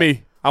 They're not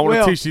me. I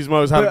want to teach these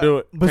mothers how to do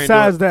it.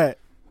 Besides that,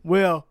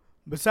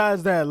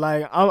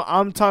 like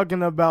I'm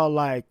talking about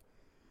like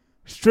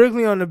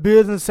strictly on the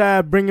business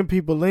side, bringing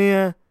people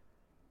in,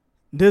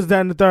 this,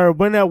 that, and the third.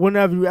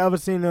 Whenever you ever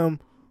seen him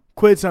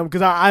quit something,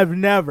 because I've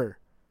never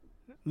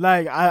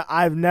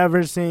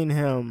seen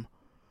him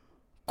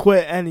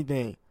quit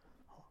anything.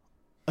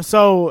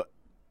 So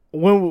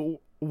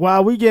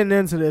while we getting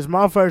into this,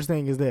 my first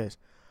thing is this.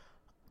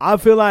 I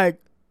feel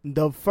like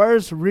the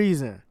first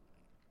reason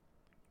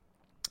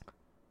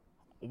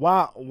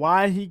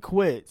why he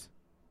quit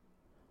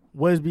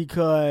was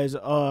because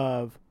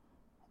of,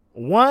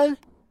 one,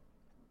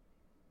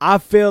 I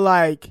feel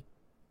like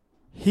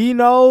he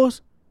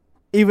knows,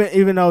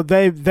 even though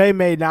they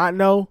may not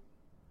know,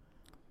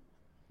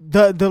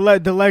 the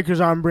Lakers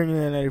aren't bringing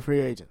in any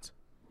free agents.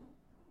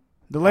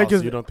 The Lakers.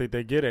 So you don't think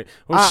they get it?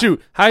 Well,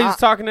 shoot. How he's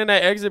talking in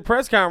that exit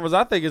press conference,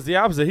 I think it's the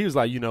opposite. He was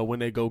like, when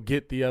they go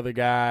get the other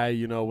guy,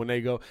 when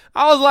they go.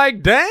 I was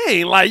like,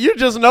 dang, like you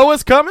just know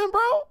it's coming,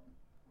 bro.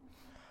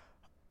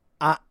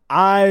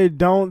 I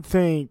don't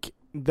think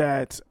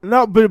that.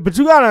 No, but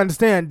you gotta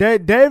understand,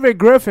 David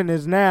Griffin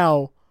is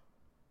now,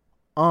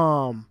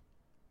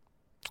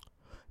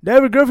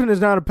 David Griffin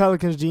is now the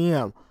Pelicans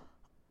GM.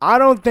 I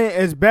don't think,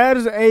 as bad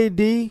as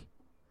AD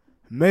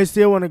may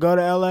still want to go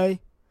to LA,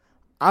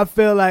 I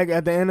feel like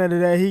at the end of the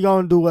day he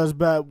gonna do what's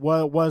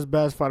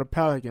best for the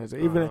Pelicans.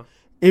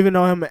 Even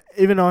though him and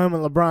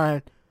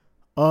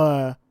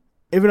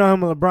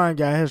LeBron,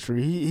 got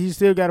history, he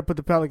still got to put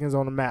the Pelicans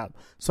on the map.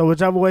 So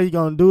whichever way he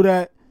gonna do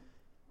that,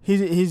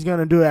 he's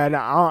gonna do that.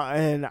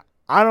 And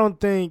I don't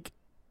think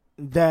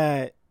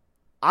that.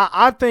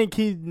 I think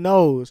he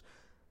knows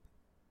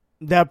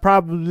that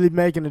probably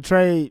making a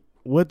trade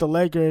with the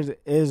Lakers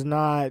is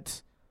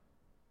not,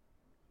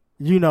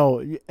 in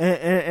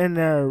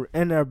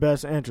their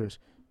best interest.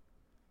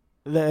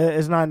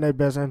 It's not in their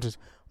best interest.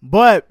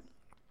 But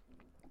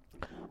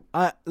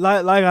like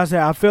I said,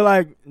 I feel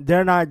like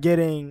they're not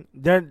getting.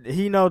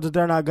 He knows that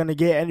they're not going to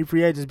get any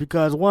free agents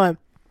because, one,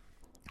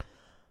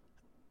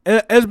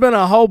 it's been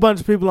a whole bunch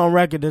of people on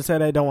record that say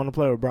they don't want to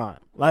play with Bron.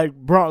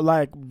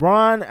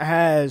 Bron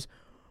has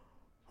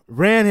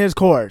ran his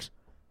course.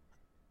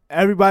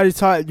 Everybody's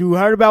taught. You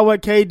heard about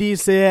what KD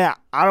said.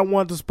 I don't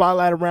want the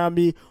spotlight around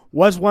me.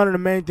 What's one of the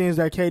main things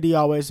that KD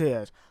always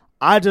says?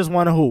 I just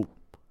want to hoop.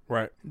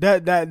 Right.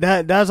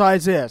 That's all he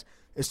says.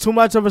 It's too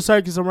much of a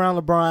circus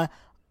around LeBron.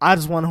 I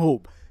just want to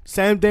hoop.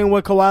 Same thing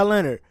with Kawhi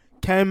Leonard.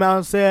 Came out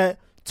and said,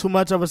 too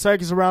much of a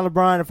circus around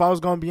LeBron. If I was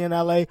going to be in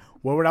LA,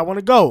 where would I want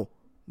to go?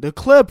 The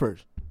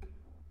Clippers.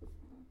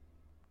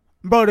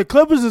 Bro, the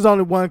Clippers is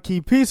only one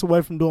key piece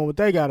away from doing what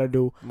they got to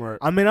do. Right.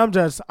 I mean, I'm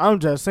just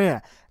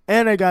saying.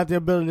 And they got the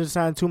ability to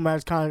sign two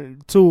match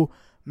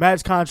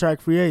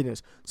contract free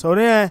agents. So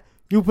then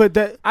you put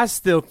that. I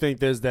still think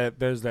there's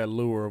that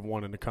lure of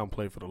wanting to come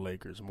play for the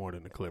Lakers more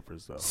than the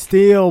Clippers, though.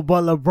 Still,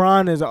 but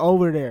LeBron is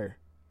over there.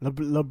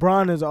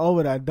 LeBron is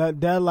over that.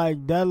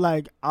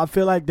 That I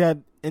feel like that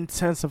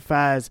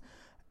intensifies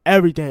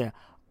everything.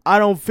 I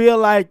don't feel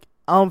like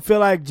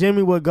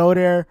Jimmy would go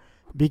there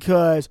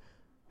because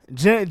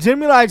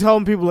Jimmy likes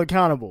holding people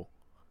accountable,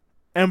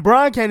 and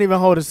Bron can't even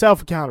hold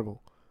himself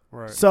accountable.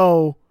 Right.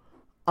 So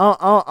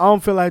I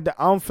don't feel like that.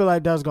 I don't feel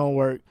like that's gonna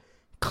work.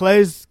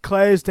 Clay's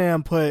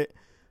stand put.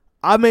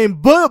 I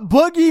mean,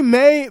 Boogie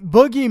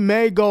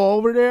may go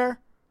over there,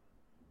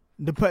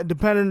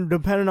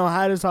 depending on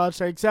how this all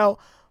shakes out.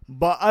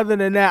 But other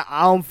than that,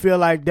 I don't feel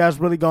like that's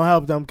really gonna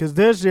help them because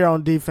this year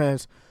on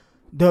defense,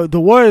 the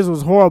Warriors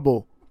was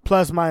horrible,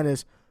 plus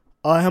minus,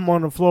 him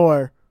on the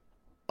floor,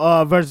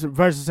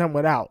 versus him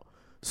without.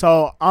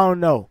 So I don't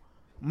know.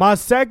 My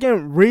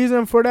second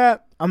reason for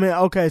that,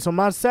 so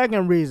my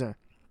second reason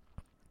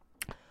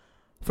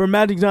for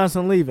Magic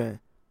Johnson leaving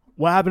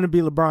will happen to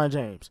be LeBron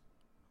James.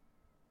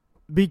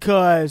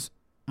 Because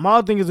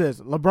my thing is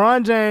this: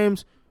 LeBron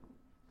James,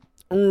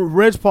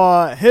 Rich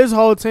Paul, his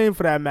whole team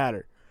for that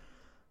matter.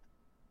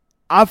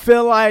 I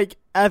feel like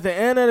at the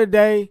end of the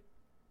day,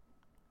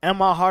 in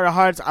my heart of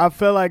hearts, I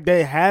feel like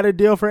they had a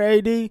deal for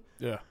AD.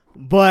 Yeah.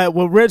 But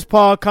with Rich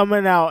Paul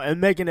coming out and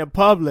making it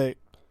public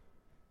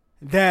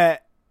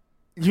that,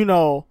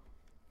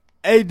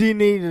 AD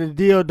needed a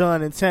deal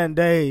done in 10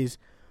 days.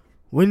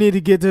 We need to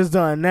get this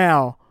done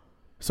now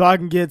so I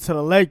can get to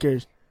the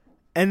Lakers.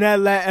 And that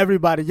let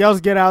everybody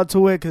else get out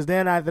to it because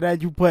then after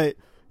that you put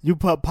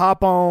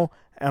Pop on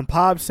and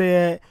Pop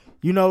said,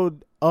 it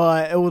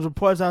was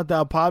reports out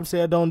that Pop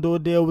said don't do a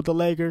deal with the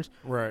Lakers.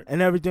 Right.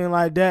 And everything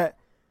like that.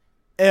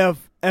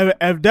 If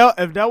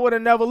that would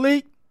have never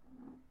leaked,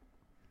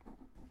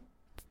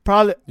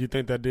 probably you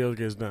think that deal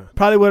gets done?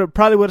 Probably would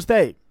have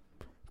stayed.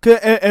 Cause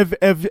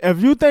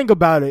if you think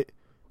about it,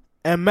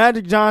 and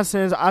Magic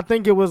Johnson's, I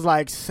think it was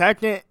like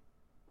second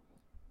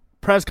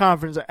press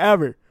conference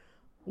ever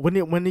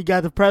when he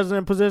got the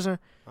president position.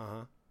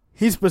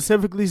 He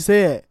specifically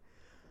said,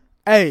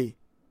 "Hey,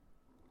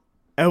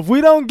 if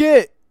we don't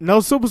get no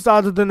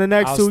superstars within the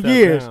next 2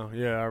 years,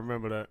 yeah, I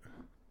remember that.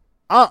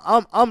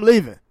 I'm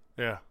leaving."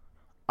 Yeah.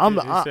 He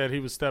said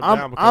he was stepping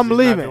down because I'm he's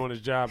leaving. not doing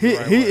his job the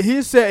right way.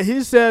 He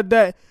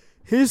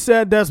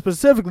said that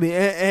specifically,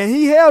 and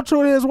he held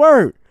true to his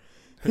word.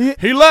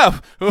 He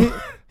left.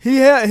 he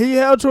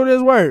held true to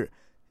his word.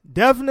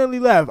 Definitely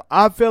left.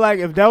 I feel like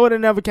if that would have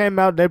never came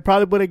out, they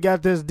probably would have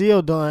got this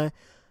deal done.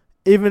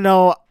 Even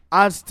though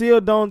I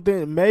still don't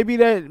think maybe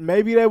they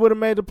would have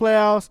made the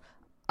playoffs.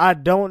 I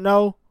don't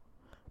know,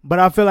 but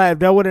I feel like if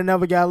that would have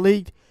never got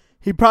leaked,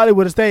 he probably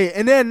would have stayed.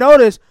 And then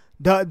notice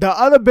the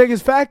other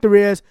biggest factor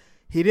is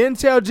he didn't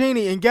tell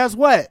Jeannie, and guess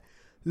what?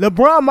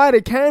 LeBron might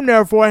have came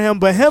there for him,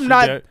 but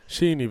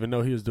she didn't even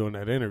know he was doing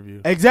that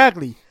interview.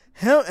 Exactly.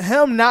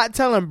 Him not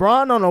telling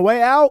Bron on the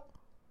way out.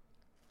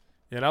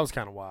 Yeah, that was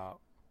kind of wild.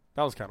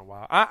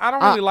 I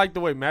don't really like the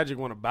way Magic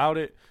went about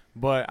it,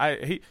 but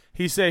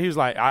he said he was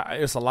like,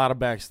 it's a lot of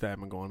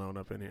backstabbing going on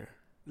up in here.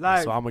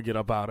 So I'm gonna get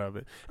up out of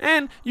it.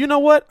 And you know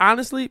what?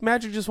 Honestly,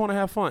 Magic just want to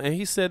have fun. And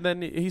he said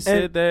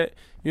that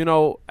he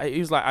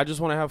was like, I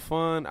just want to have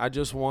fun. I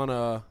just want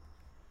to,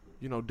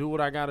 do what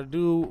I got to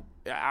do.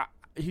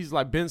 He's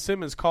like, Ben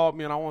Simmons called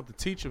me and I wanted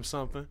to teach him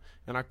something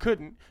and I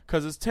couldn't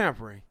because it's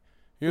tampering.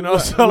 So he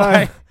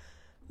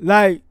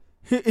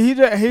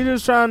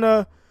just trying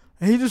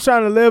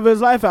to live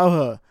his life out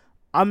here.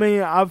 I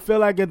mean, I feel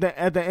like at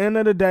the end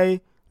of the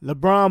day,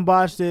 LeBron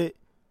botched it,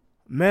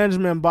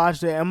 management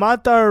botched it, and my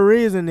third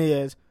reason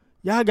is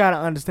y'all gotta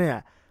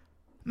understand.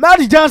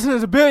 Magic Johnson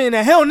is a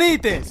billionaire. He don't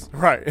need this.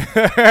 Right.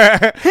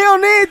 He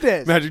don't need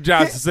this. Magic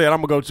Johnson said,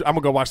 "I'm gonna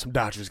go watch some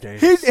Dodgers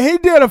games." He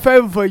did a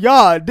favor for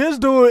y'all. This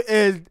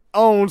dude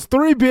owns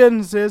 3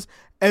 businesses,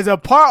 is a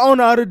part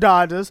owner of the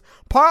Dodgers,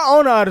 part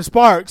owner of the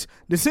Sparks.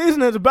 The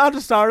season is about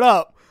to start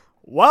up.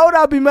 Why would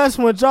I be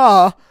messing with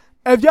y'all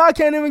if y'all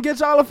can't even get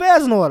y'all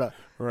affairs in order?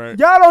 Right.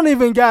 Y'all don't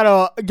even got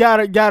a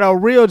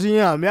real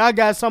GM. Y'all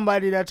got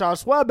somebody that y'all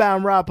swear by,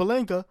 Rob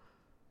Pelinka.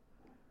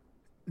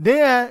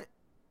 Then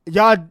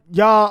y'all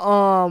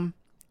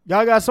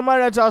got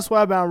somebody that y'all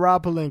swear by,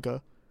 Rob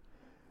Pelinka.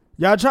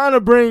 Y'all trying to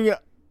bring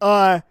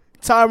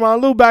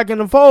Tyronn Lue back in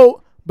the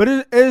fold,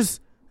 but it's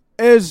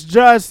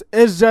just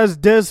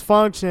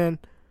dysfunction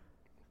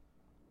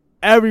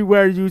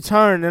everywhere you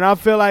turn. And I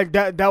feel like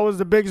that was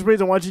the biggest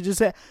reason what you just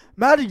said.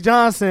 Magic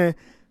Johnson,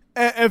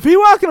 if he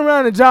walking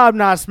around the job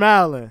not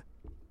smiling,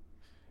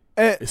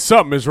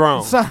 something is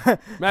wrong.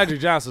 Magic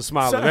Johnson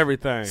smiling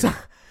everything.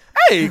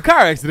 Hey,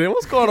 car accident.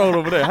 What's going on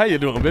over there? How you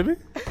doing, baby?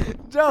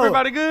 Joe,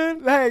 everybody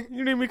good? Like,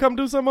 you need me to come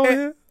do something over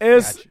here?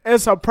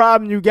 It's a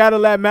problem. You gotta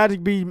let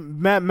Magic be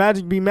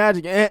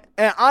Magic.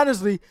 And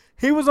honestly,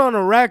 he was on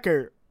the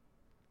record.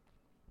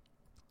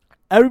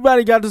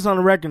 Everybody got this on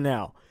the record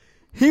now.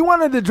 He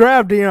wanted to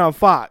draft De'Aaron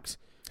Fox.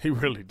 He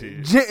really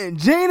did.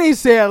 Jeannie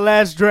said,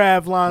 "Let's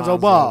draft Lonzo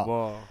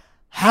Ball."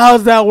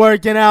 How's that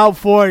working out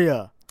for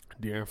you?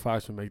 De'Aaron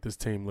Fox would make this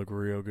team look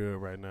real good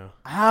right now.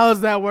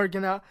 How's that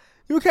working out?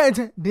 You can't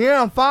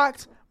De'Aaron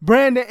Fox,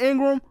 Brandon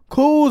Ingram,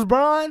 Kuz,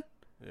 Bron.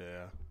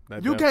 Yeah,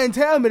 you can't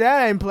tell me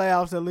that ain't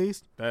playoffs at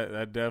least.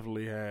 That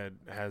definitely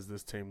has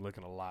this team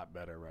looking a lot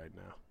better right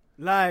now.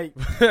 Like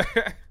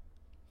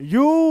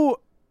you,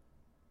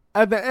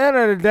 at the end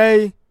of the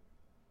day,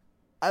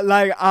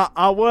 like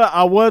I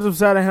was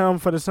upset at him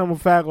for the simple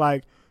fact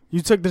like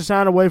you took the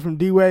shine away from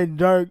D-Wade and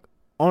Dirk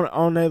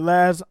on their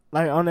last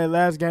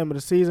game of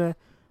the season.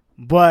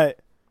 But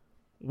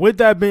with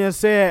that being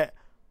said,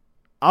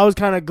 I was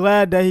kind of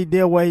glad that he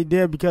did what he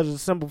did because of the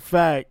simple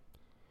fact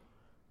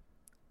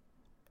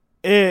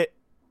it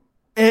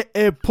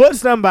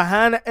puts them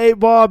behind the 8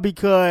 ball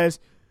because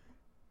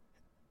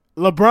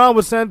LeBron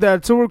was sent there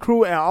to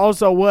recruit and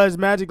also was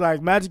Magic.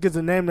 Like, Magic is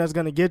a name that's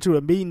going to get you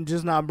a meeting,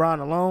 just not Bron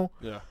alone.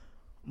 Yeah.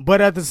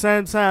 But at the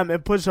same time,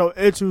 it puts your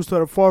issues to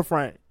the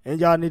forefront, and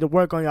y'all need to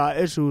work on y'all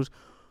issues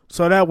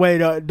so that way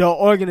the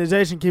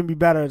organization can be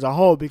better as a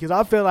whole. Because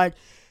I feel like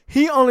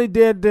he only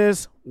did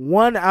this,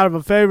 1, out of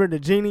a favor to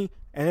Jeanie,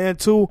 and then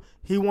 2,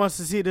 he wants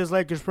to see this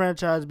Lakers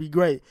franchise be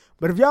great.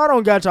 But if y'all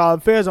don't got y'all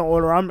affairs in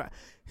order,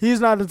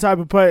 he's not the type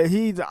of player.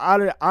 He's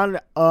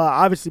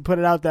obviously put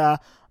it out there.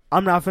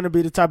 I'm not finna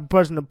be the type of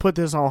person to put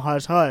this on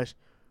hush-hush.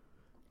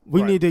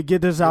 We need to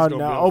get this out in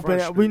the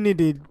open. We need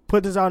to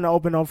put this out in the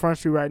open on Front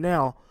Street right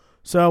now.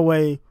 So that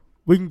way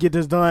we can get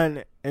this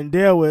done and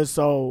deal with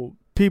so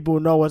people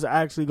know what's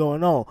actually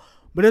going on.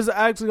 But it's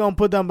actually going to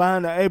put them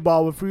behind the 8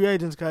 ball with free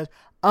agents because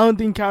I don't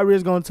think Kyrie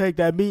is going to take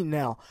that beat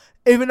now.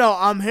 Even though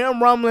I'm hearing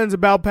rumblings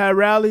about Pat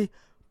Riley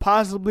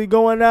possibly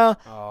going now.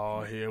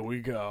 Oh, here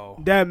we go.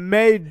 That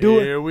may do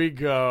it. Here we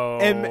go.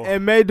 It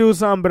may do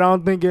something, but I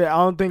don't think it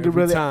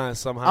really. Time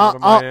somehow the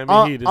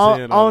Miami Heat is in.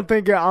 I don't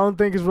think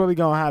it's really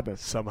gonna happen.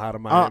 Somehow the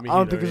Miami Heat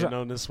are in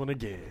on this one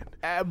again.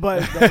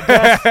 But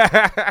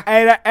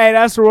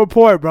that's the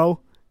report, bro.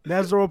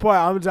 That's the report.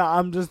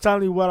 I'm just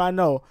telling you what I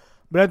know.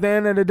 But at the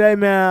end of the day,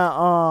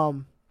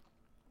 man,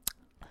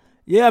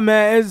 yeah,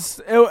 man,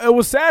 it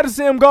was sad to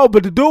see him go,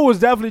 but the dude was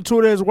definitely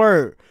true to his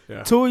word.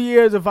 Yeah. 2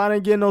 years, if I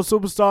didn't get no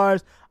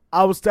superstars,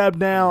 I would step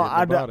down.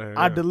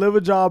 I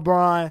delivered y'all,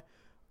 Brian.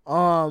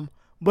 But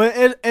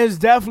it's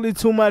definitely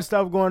too much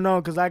stuff going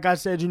on because, like I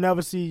said, you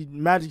never see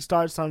Magic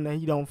start something that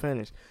he don't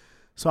finish.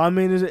 So, I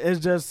mean, it's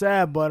just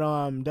sad, but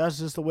that's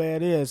just the way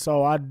it is.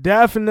 So, I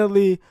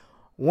definitely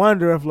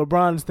wonder if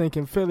LeBron is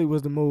thinking Philly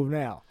was the move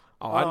now.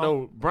 Oh, I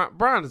know.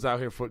 Brian is out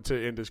here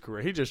to end his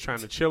career. He's just trying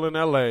to chill in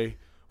L.A.,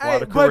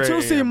 Hey, but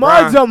you see,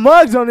 Muggs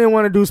don't even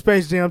want to do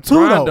Space Jam 2,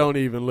 Brian though. Don't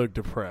even look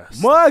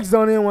depressed. Muggs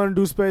don't even want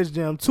to do Space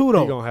Jam 2, though.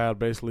 He's going to have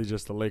basically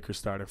just the Lakers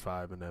starting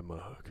 5 in that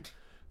mug.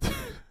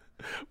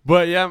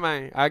 But, yeah,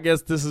 man, I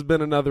guess this has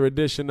been another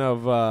edition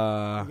of you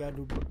got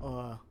to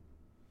do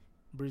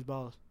Breeze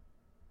Balls.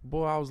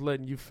 Boy, I was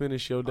letting you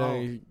finish your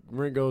day.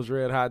 Ringo's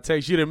Red Hot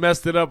Takes. You done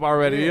messed it up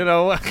already, you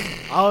know.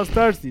 I was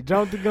thirsty.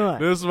 Jumped the gun.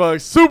 This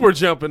mug super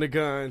jumping the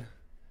gun.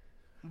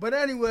 But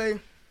anyway.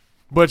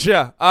 But,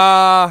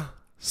 yeah,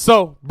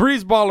 so,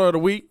 Breeze Baller of the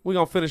Week. We're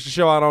going to finish the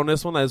show out on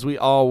this one, as we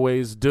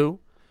always do.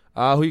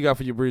 Who you got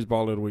for your Breeze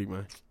Baller of the Week,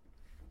 man?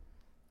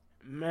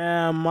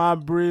 Man, my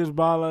Breeze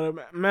Baller of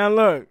the Week. Man,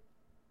 look.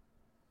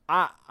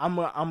 I'm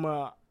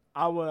a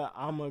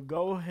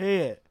go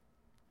ahead.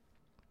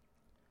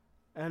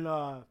 And,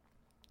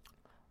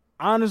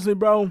 honestly,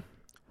 bro,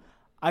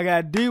 I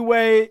got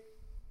D-Wade,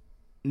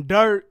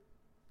 Dirk,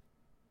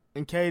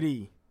 and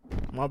KD.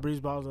 My Breeze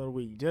Ballers of the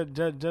Week.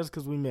 Just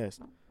because we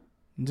missed.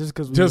 Just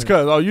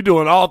because. Oh, you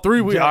doing all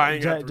 3 weeks?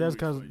 Just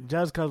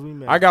because we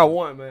missed. I got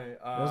one, man.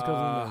 Just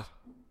because we missed.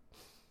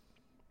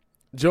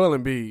 Joel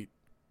Embiid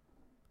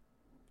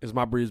is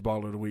my Breeze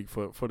Baller of the Week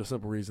for the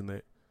simple reason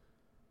that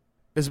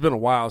it's been a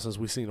while since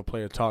we've seen a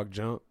player talk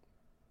junk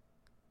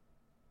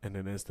and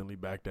then instantly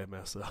back that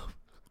mess up.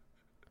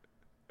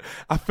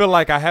 I feel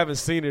like I haven't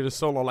seen it in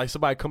so long. Like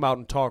somebody come out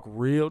and talk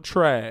real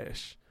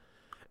trash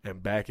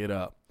and back it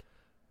up.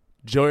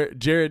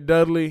 Jared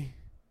Dudley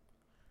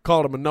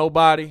called him a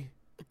nobody.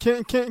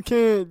 Can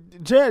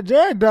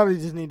Jared Dudley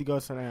just need to go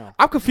sit down?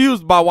 I'm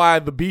confused by why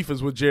the beef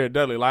is with Jared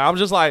Dudley. Like I'm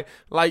just like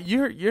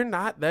you're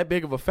not that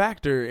big of a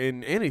factor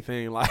in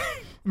anything. Like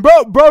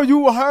bro,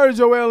 you heard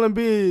Joel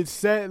Embiid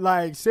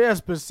say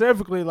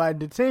specifically like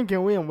the team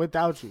can win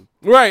without you.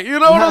 Right, you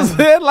know what I'm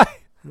saying?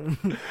 Like,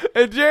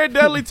 and Jared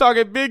Dudley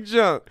talking big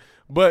junk,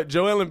 but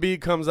Joel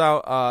Embiid comes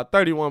out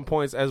 31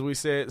 points, as we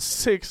said,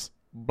 6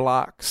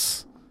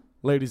 blocks.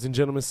 Ladies and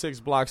gentlemen, 6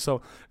 blocks.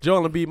 So,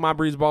 Joel Embiid, my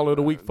Breeze Baller of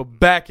the Week for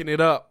backing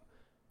it up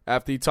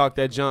after he talked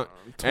that junk.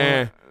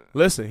 And,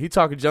 listen, he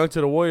talking junk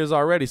to the Warriors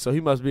already, so he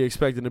must be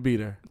expecting to be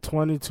there.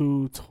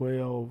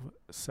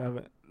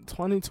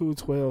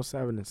 22-12,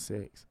 7, and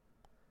 6.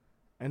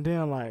 And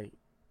then, like,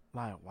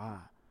 why?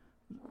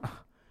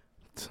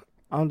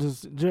 I'm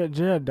just,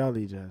 Jared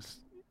Dudley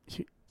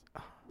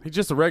He's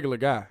just a regular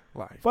guy.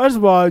 Like, first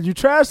of all, you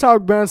trash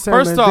talk Ben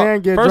Simmons and then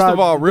get dropped. First of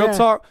all, real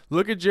talk,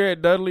 look at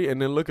Jared Dudley and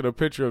then look at a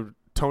picture of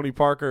Tony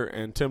Parker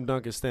and Tim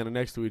Duncan standing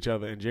next to each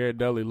other, and Jared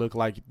Dudley looked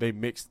like they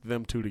mixed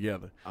them two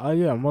together. Oh,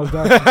 yeah, most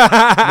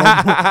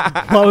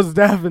definitely. Most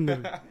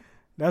definitely.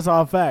 That's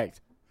all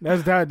facts.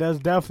 That's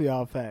definitely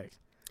all facts.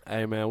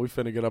 Hey, man, we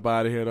finna get up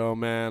out of here, though,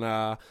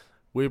 man.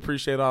 We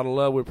appreciate all the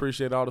love. We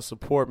appreciate all the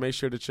support. Make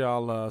sure that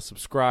y'all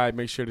subscribe.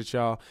 Make sure that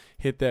y'all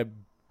hit that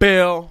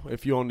bell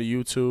if you're on the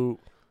YouTube.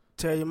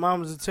 Tell your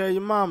mamas to tell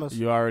your mamas.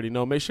 You already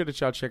know. Make sure that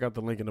y'all check out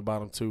the link in the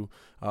bottom, too.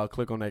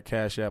 Click on that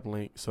Cash App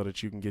link so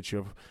that you can get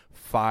your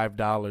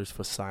 $5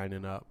 for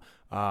signing up.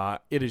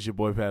 It is your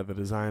boy Pat the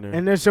Designer.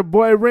 And it's your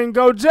boy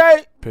Ringo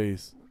J.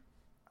 Peace.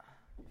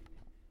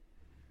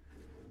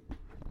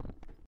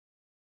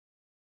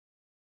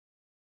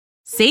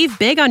 Save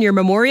big on your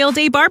Memorial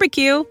Day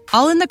barbecue,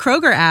 all in the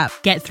Kroger app.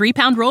 Get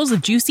 3-pound rolls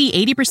of juicy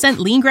 80%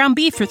 lean ground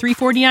beef for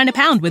 $3.49 a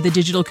pound with a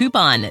digital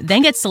coupon.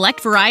 Then get select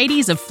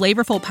varieties of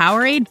flavorful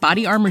Powerade,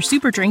 Body Armor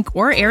Super Drink,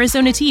 or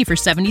Arizona tea for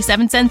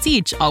 77 cents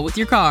each, all with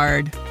your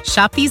card.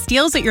 Shop these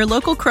deals at your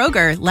local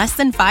Kroger, less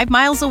than 5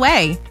 miles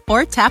away.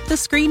 Or tap the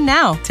screen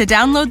now to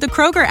download the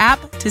Kroger app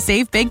to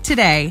save big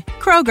today.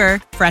 Kroger,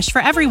 fresh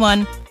for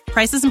everyone.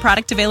 Prices and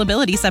product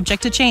availability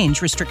subject to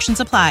change. Restrictions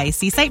apply.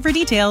 See site for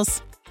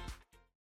details.